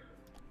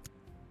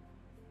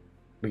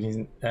 we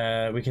can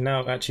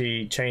now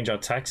actually change our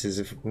taxes.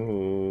 If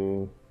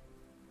ooh.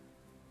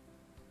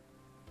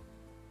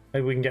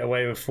 Maybe we can get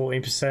away with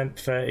 14%,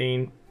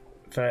 13,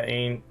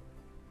 13,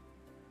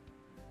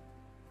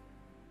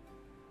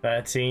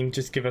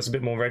 just give us a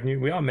bit more revenue.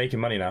 We are making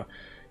money now.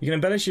 You can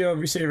embellish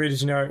your city really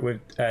generic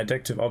with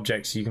decorative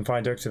objects. You can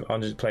find decorative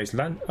objects place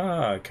land.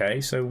 Ah, okay,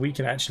 so we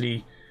can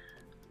actually.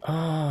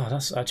 Ah,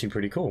 that's actually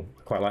pretty cool.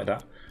 I quite like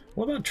that.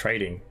 What about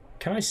trading?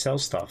 Can I sell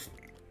stuff?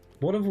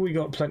 What have we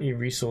got plenty of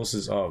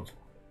resources of?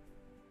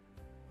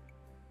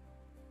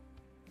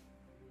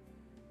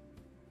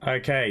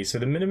 Okay, so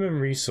the minimum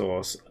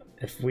resource,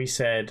 if we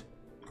said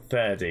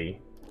 30,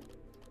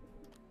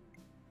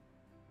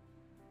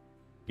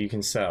 you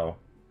can sell.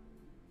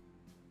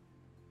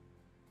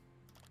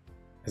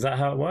 Is that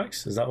how it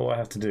works? Is that all I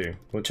have to do?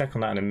 We'll check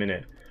on that in a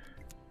minute.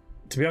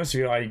 To be honest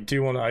with you, I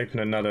do want to open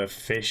another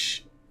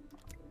fish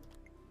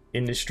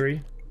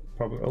industry.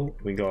 Probably. Oh,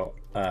 we got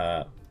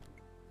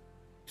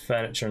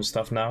furniture and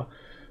stuff now.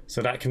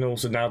 So that can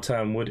also now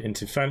turn wood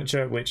into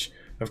furniture, which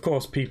of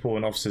course people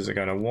and officers are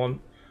going to want.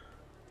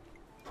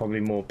 Probably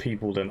more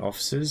people than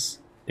officers.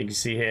 You can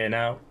see here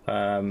now.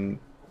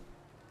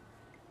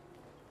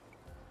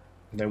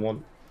 They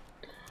want.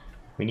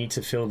 We need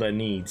to fill their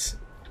needs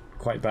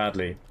quite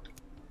badly.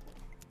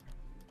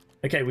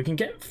 Okay, we can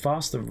get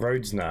faster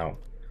roads now.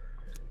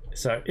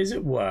 So is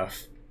it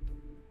worth?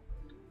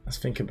 Let's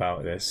think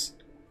about this.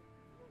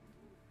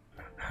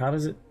 How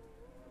does it?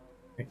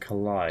 It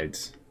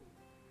collides.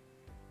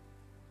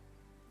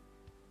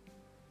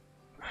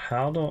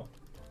 How do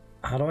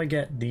I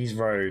get these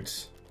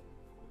roads?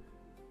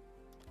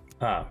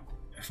 Ah,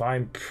 if I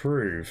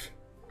improve,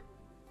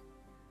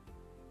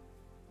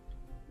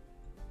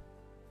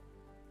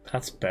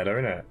 that's better,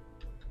 isn't it?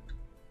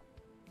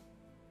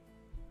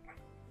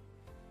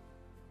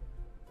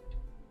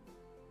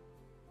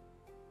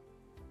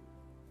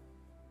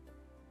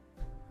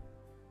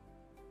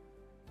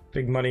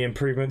 Big money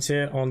improvements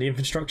here on the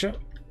infrastructure,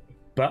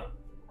 but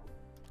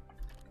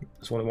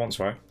that's what it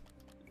wants, right?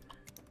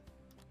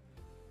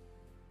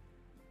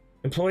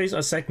 Employees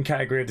are second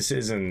category of the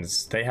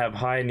citizens. They have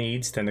higher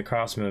needs than the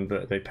craftsmen,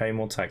 but they pay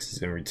more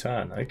taxes in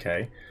return.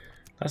 Okay,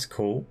 that's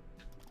cool.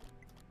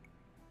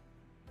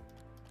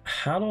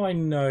 How do I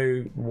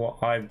know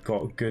what I've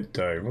got good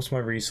though? What's my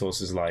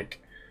resources like?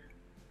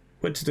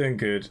 Wood's doing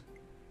good.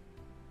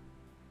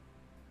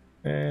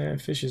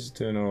 Fish is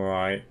doing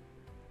alright.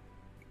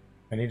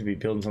 I need to be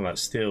building some of that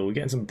steel. We're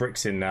getting some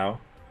bricks in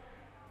now.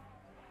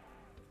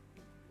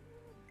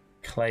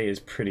 Clay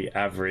is pretty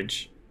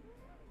average.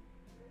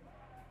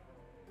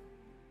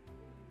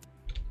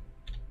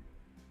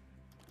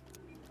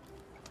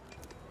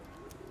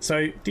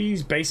 So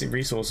these basic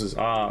resources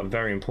are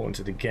very important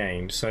to the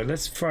game. So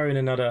let's throw in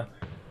another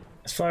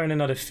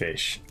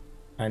fish.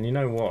 And you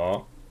know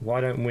what?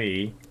 Why don't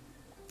we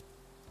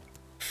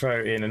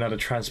throw in another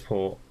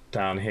transport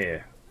down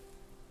here?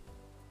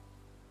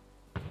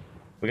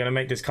 We're going to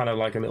make this kind of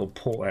like a little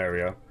port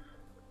area.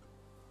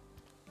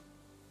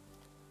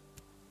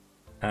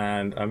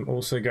 And I'm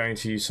also going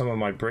to use some of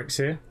my bricks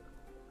here.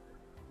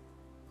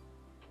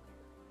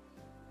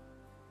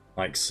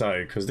 Like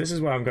so, because this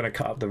is where I'm going to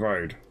cut up the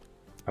road.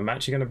 I'm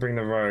actually going to bring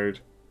the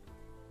road.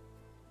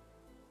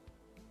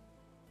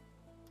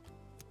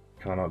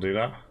 Can I not do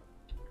that?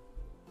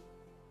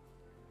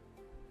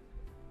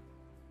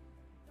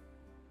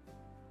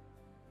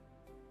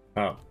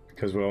 Oh,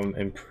 because we're on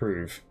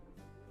improve.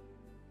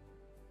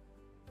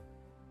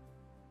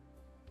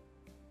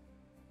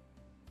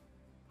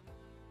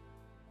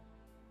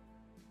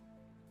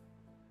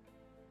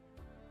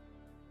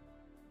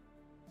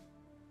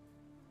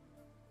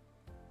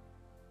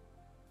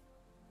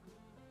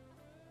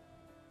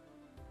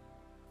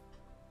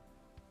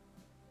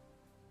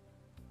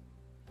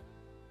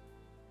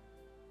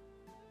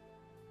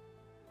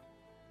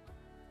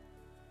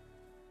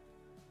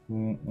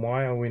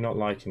 Why are we not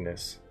liking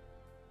this?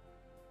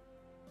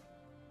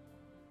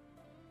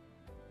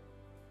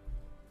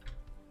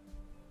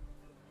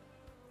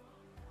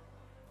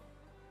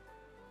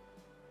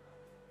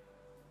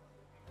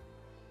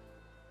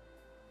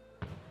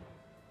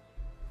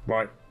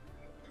 Right.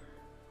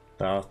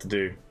 That'll have to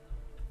do.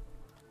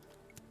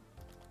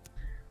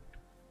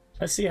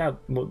 Let's see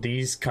what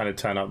these kind of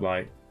turn up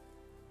like.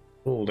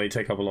 Oh, they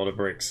take up a lot of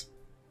bricks.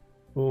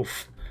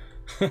 Oof.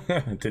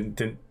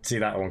 didn't see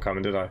that one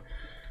coming, did I?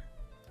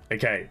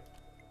 Okay.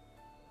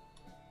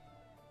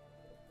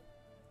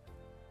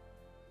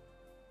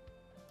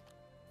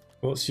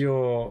 What's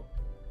your...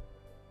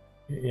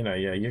 You know,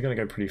 yeah, you're going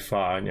to go pretty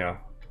far, aren't you?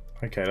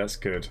 Okay, that's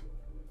good.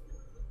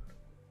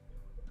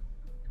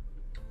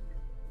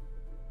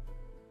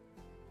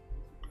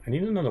 I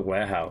need another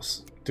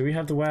warehouse. Do we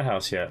have the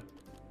warehouse yet?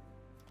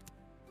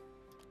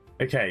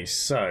 Okay,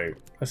 so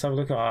let's have a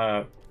look at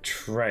our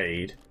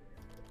trade.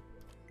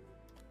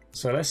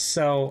 So let's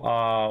sell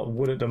our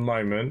wood at the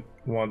moment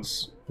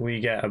once we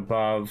get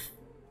above...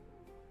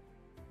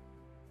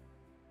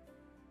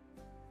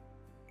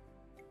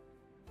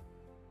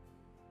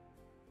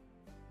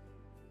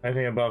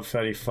 anything above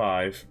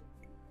 35,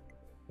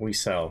 we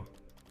sell.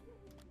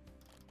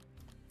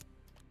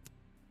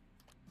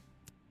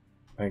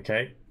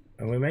 Okay,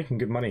 and we're making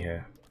good money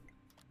here.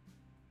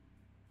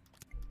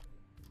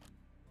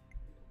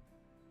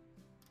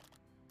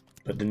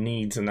 But the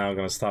needs are now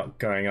going to start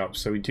going up,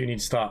 so we do need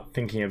to start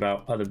thinking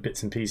about other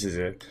bits and pieces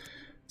here.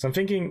 So I'm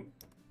thinking,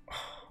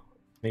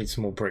 need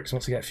some more bricks.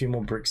 Once I get a few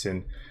more bricks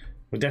in,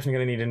 we're definitely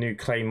going to need a new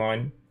clay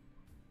mine.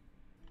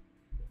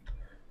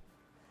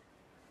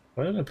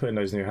 Where did I put in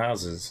those new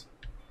houses?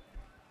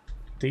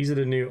 These are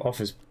the new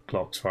office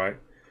blocks, right?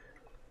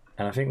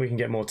 And I think we can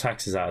get more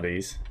taxes out of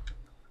these.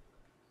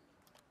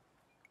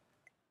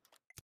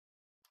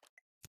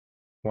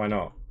 Why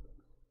not?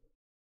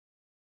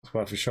 It's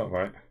worth a shot,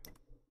 right?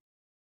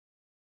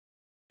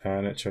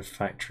 Furniture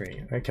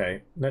factory.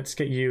 Okay, let's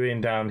get you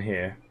in down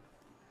here.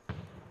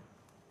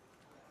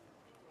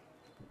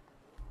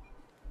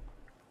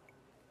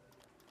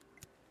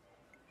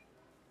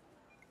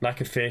 Lack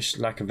of fish,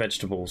 lack of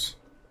vegetables.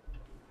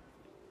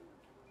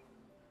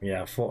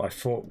 Yeah, I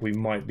thought we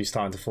might be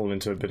starting to fall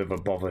into a bit of a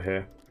bother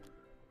here.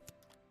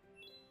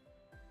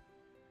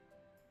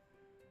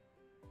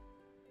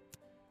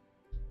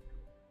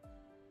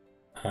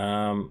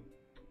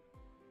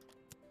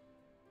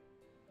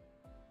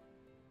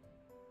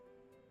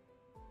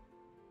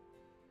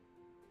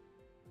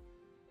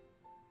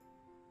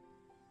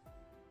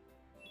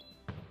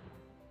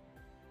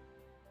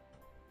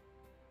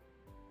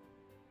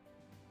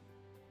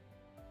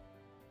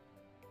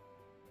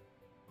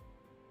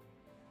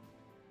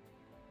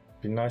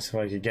 Be nice if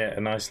I could get a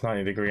nice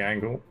 90-degree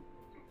angle.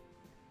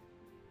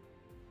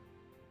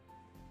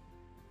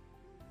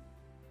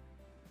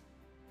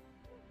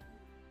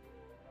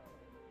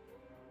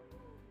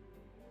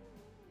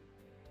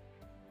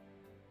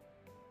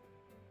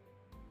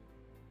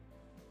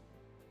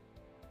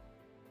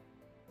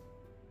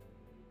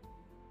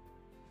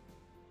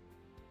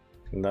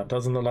 And that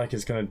doesn't look like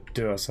it's going to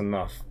do us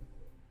enough.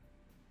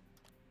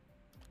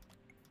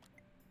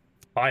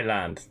 Buy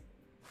land.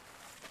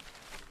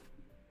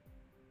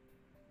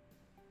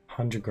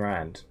 100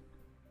 grand.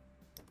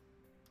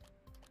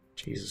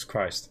 Jesus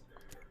Christ.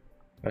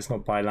 Let's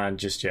not buy land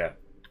just yet.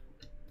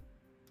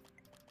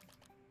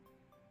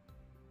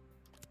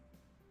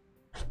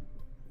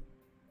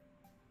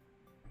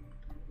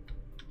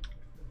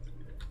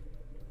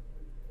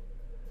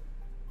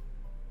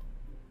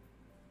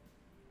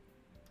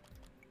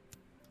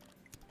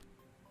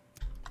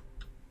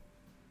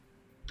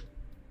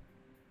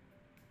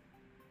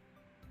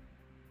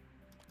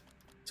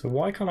 So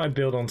why can't I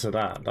build onto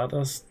that?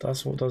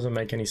 That's what doesn't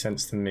make any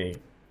sense to me.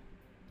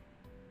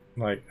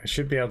 Like, I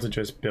should be able to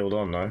just build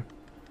on though.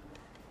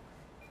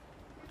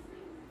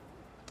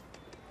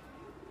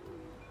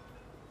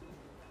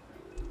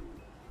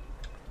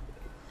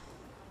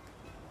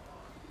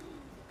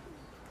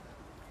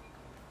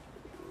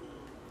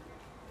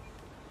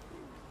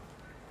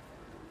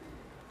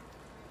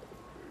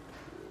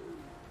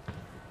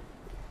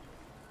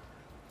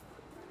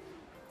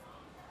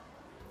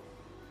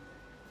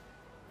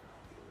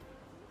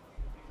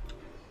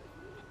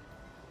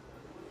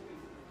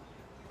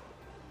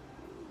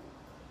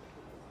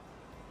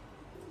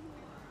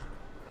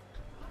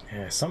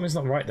 Yeah, something's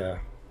not right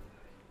there.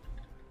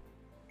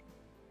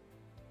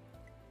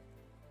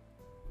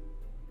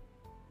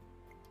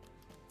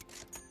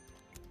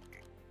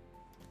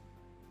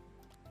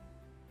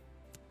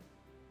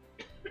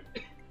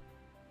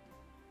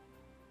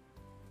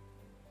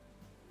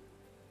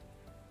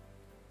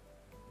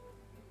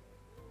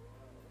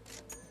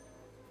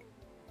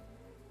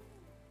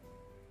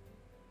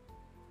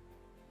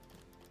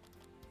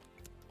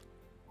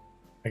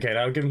 Okay,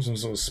 that'll give him some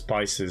sort of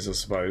spices, I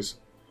suppose.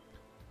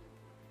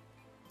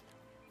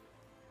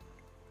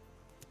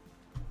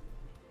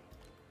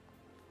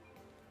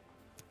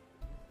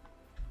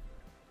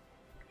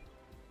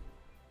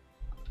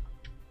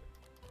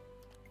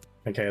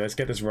 Okay, let's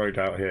get this road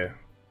out here.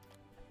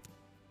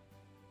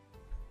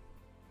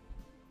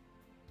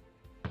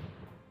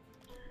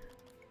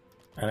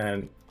 And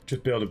then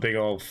just build a big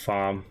old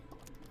farm.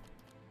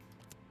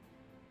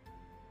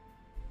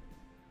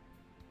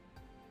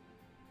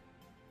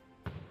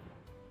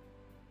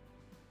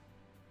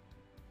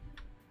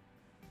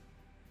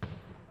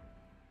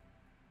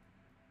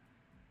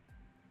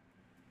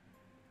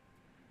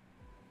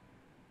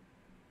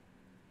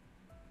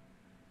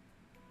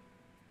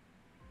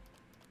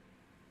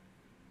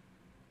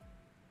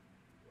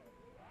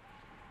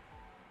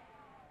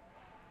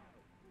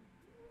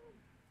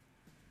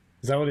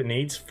 Is that what it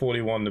needs?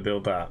 41 to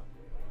build that.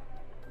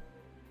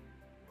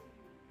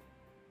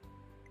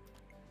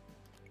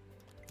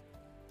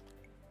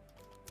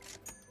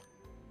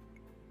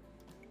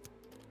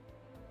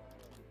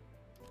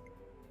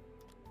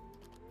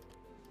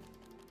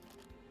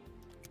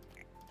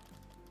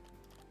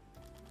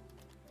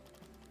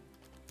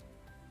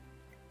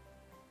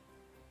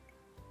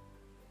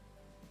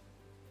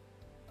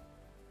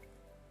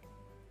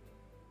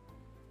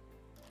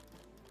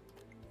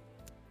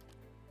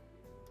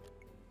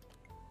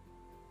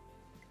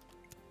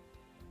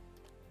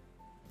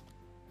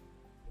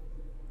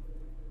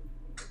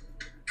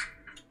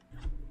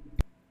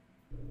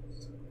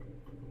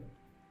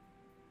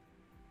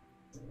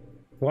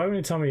 Why won't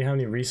it tell me how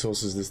many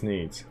resources this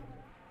needs?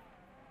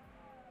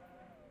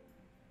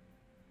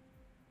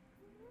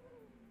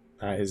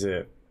 That is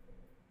it.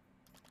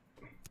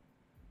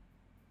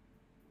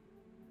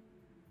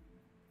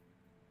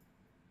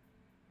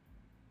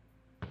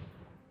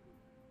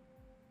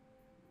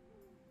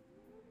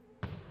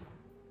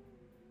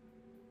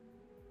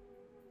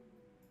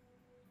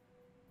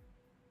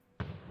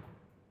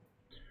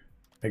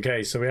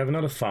 Okay, so we have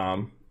another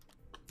farm.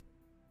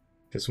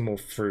 Get some more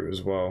fruit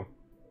as well.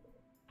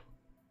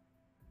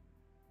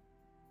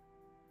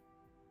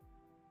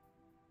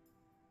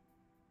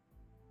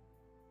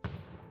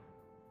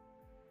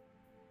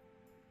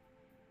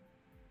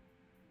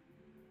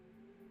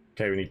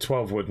 Okay, we need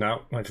 12 wood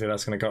now. Hopefully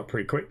that's going to go up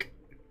pretty quick.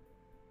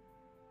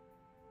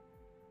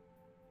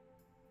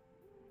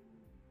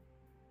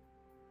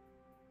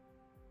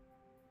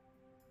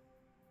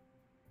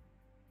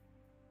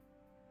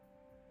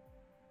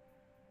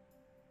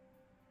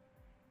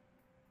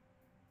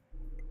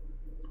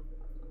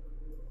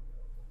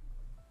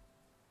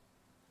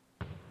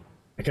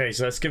 Okay,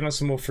 so that's given us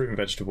some more fruit and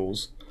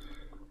vegetables.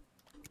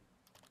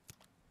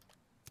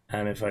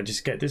 And if I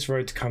just get this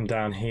road to come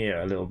down here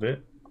a little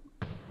bit.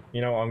 You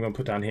know what I'm going to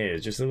put down here?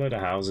 Just a load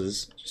of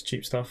houses. Just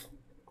cheap stuff.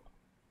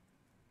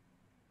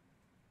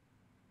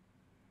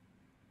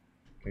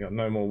 We got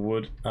no more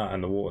wood. Ah,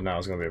 and the water now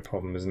is going to be a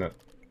problem, isn't it?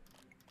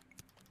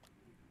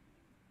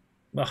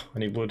 Ah, I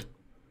need wood.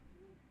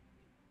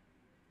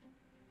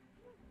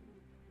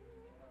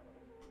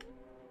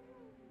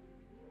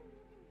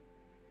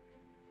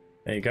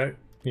 There you go.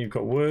 You've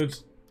got wood.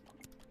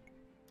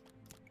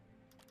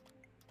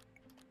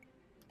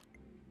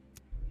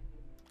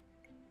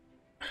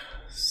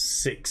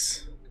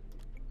 Six.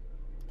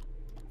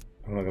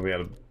 I'm not gonna be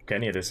able to get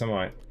any of this, am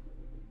I?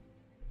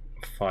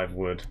 5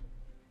 wood.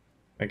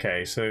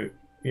 Okay, so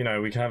you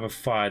know we can have a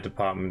fire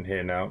department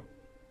here now.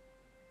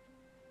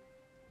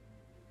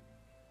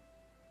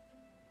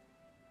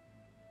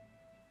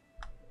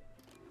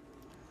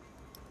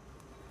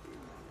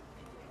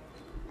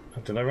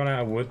 Did I run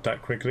out of wood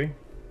that quickly?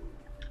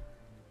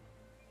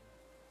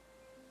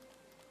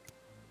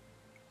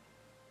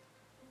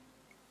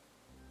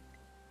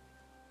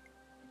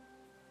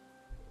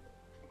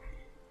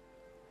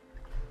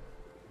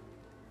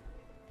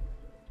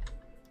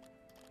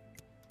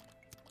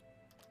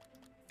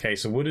 Okay,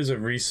 so wood is a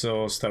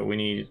resource that we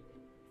need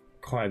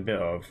quite a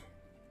bit of.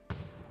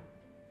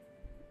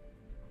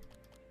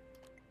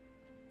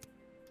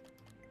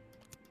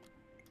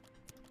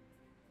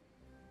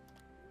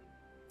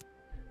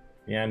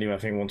 Yeah, Andy, I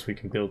think once we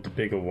can build the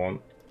bigger one,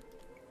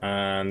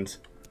 and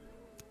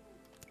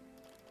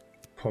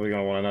probably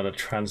going to want another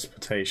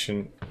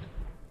transportation.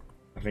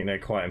 I think they're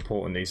quite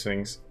important, these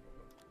things.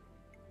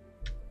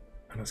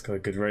 And that's got a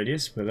good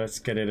radius, but let's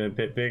get it a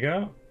bit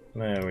bigger.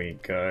 There we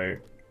go.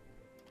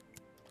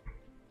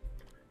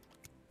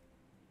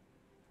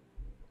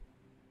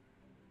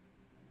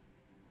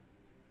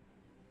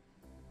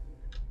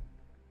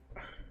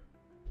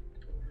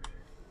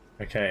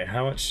 Okay,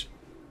 how much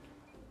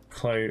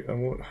clothes?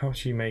 How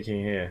much are you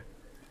making here?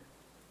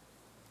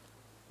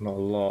 Not a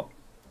lot.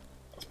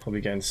 It's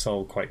probably getting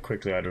sold quite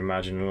quickly, I'd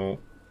imagine. And all.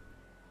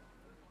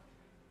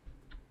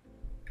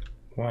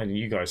 Why are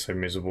you guys so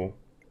miserable?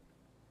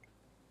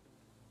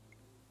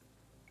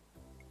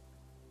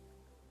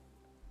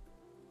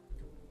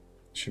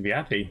 Should be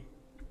happy.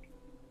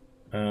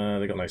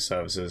 They got no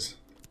services.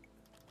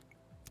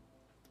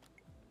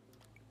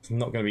 It's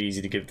not going to be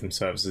easy to give them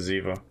services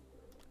either.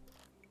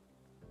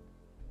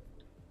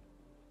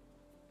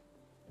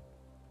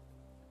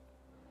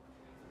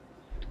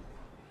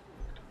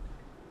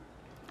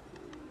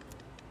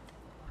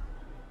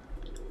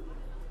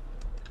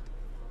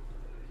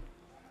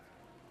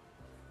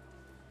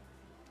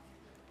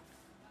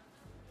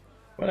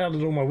 Where the hell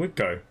did all my wood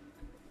go?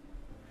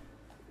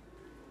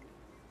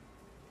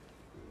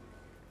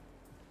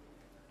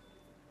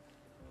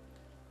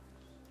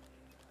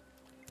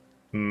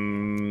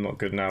 Not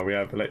good now. We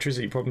have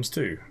electricity problems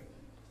too.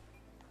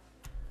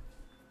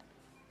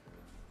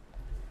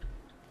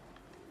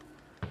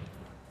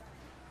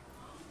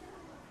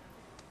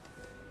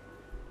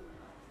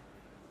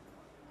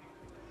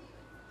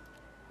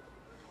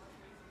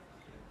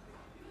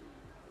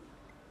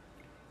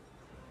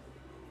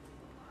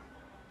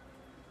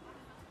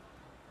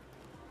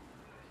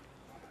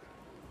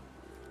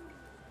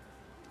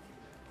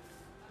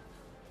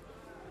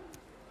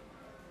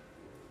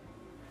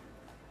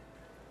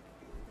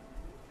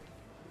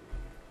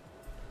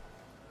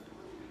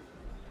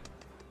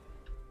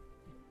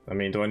 I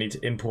mean, do I need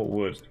to import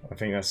wood? I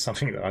think that's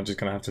something that I'm just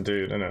gonna have to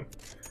do, isn't it?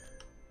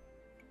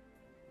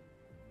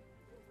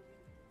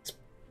 Let's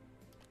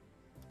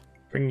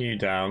bring you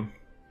down.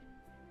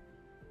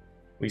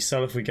 We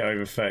sell if we get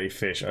over 30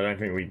 fish. I don't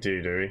think we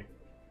do we?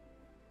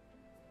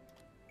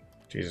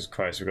 Jesus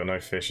Christ, we've got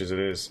no fish as it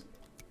is.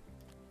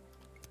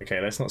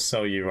 Okay, let's not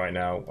sell you right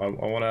now. I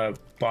want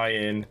to buy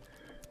in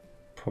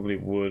probably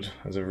wood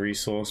as a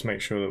resource.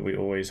 Make sure that we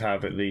always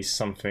have at least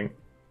something.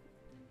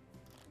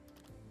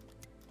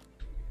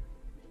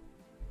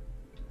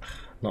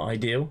 Not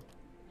ideal.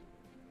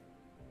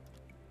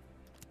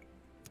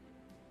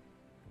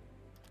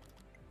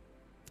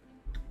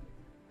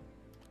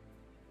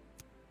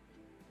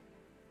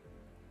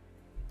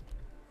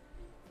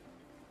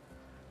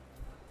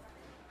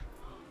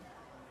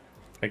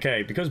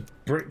 Okay, because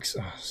bricks...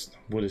 Oh,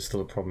 wood is still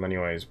a problem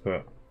anyways,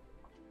 but...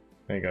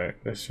 There you go.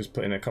 Let's just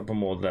put in a couple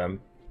more of them.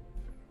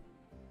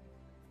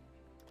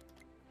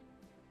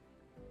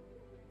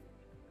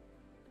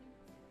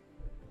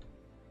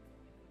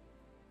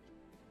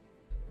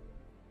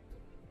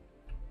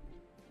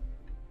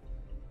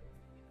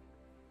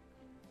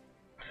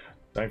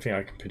 Don't think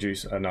I can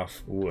produce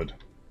enough wood.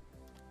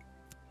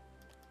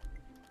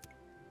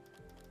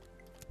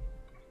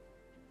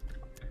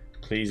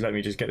 Please let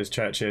me just get this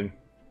church in.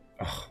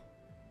 Oh.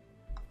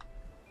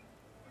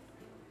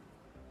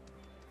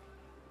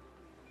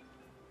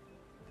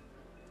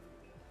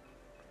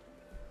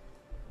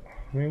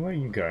 I mean, where are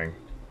you going?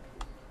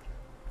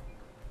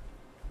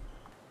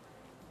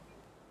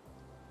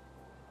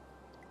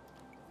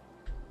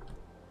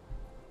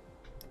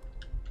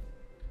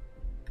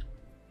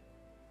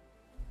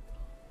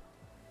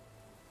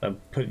 I'm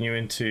putting you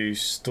into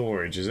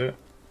storage, is it?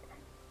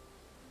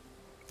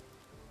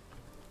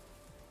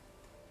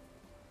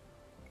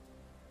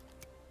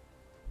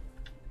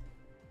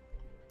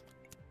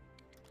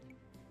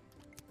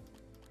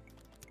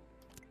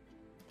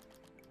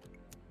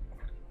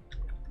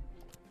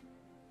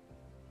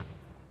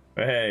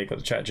 Hey, got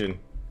the chat in.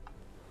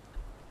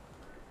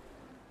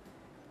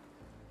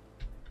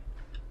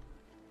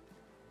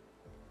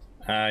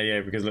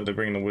 Yeah, because look, they're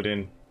bringing the wood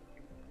in.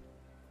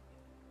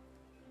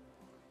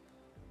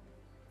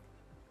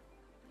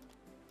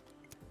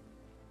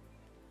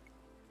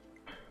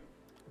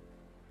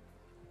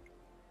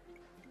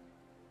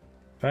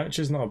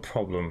 Furniture's not a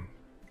problem.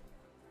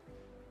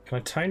 Can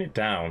I tone it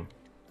down?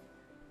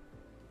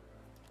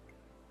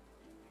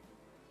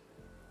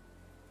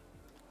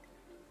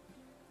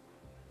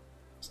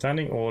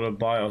 Standing order,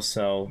 buy or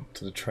sell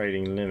to the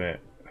trading limit.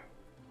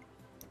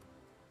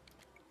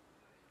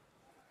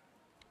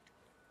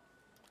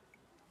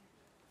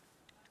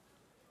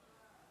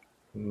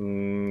 I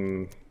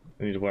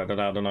need to work that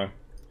out, I don't know.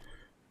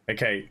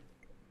 Okay.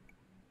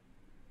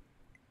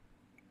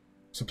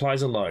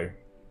 Supplies are low.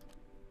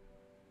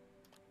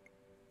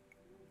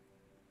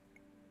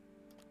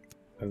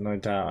 There's no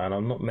doubt, and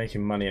I'm not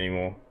making money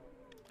anymore.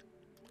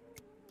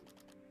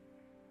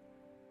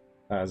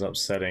 That is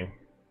upsetting.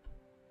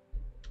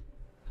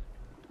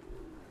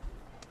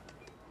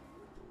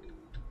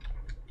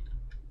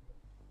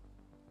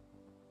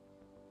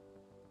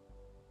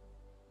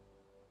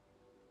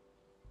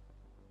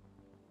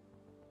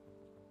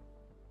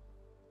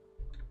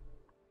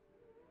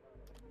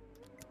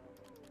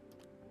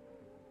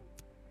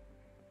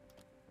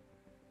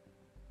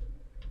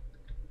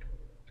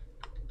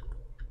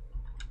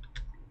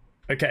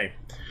 Okay,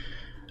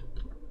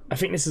 I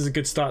think this is a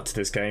good start to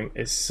this game.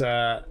 It's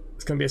going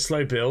to be a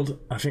slow build.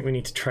 I think we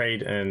need to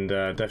trade and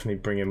definitely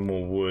bring in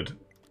more wood.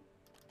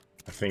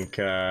 I think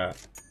if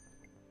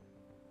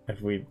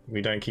we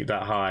don't keep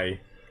that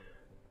high,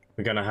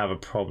 we're going to have a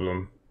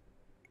problem.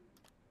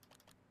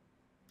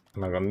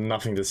 And I've got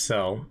nothing to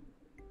sell,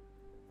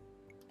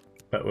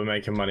 but we're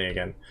making money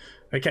again.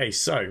 Okay,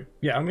 so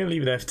yeah, I'm going to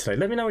leave it there for today.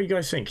 Let me know what you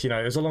guys think. You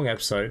know, it was a long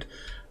episode,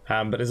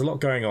 but there's a lot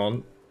going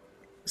on.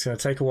 It's going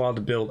to take a while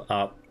to build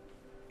up.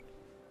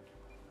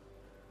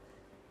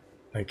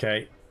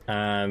 Okay,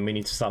 and we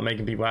need to start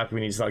making people happy.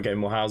 We need to start getting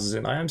more houses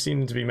in. I am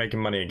seeming to be making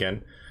money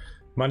again.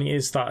 Money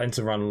is starting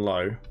to run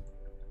low.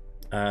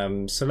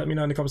 So let me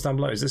know in the comments down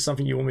below. Is this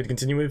something you want me to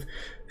continue with?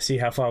 See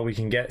how far we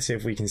can get. See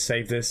if we can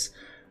save this.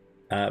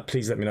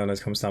 Please let me know in those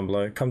comments down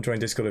below. Come join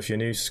Discord if you're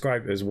new.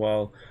 Subscribe as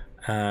well.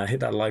 Hit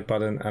that like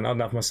button. And other than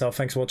that for myself,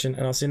 thanks for watching.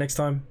 And I'll see you next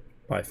time.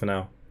 Bye for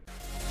now.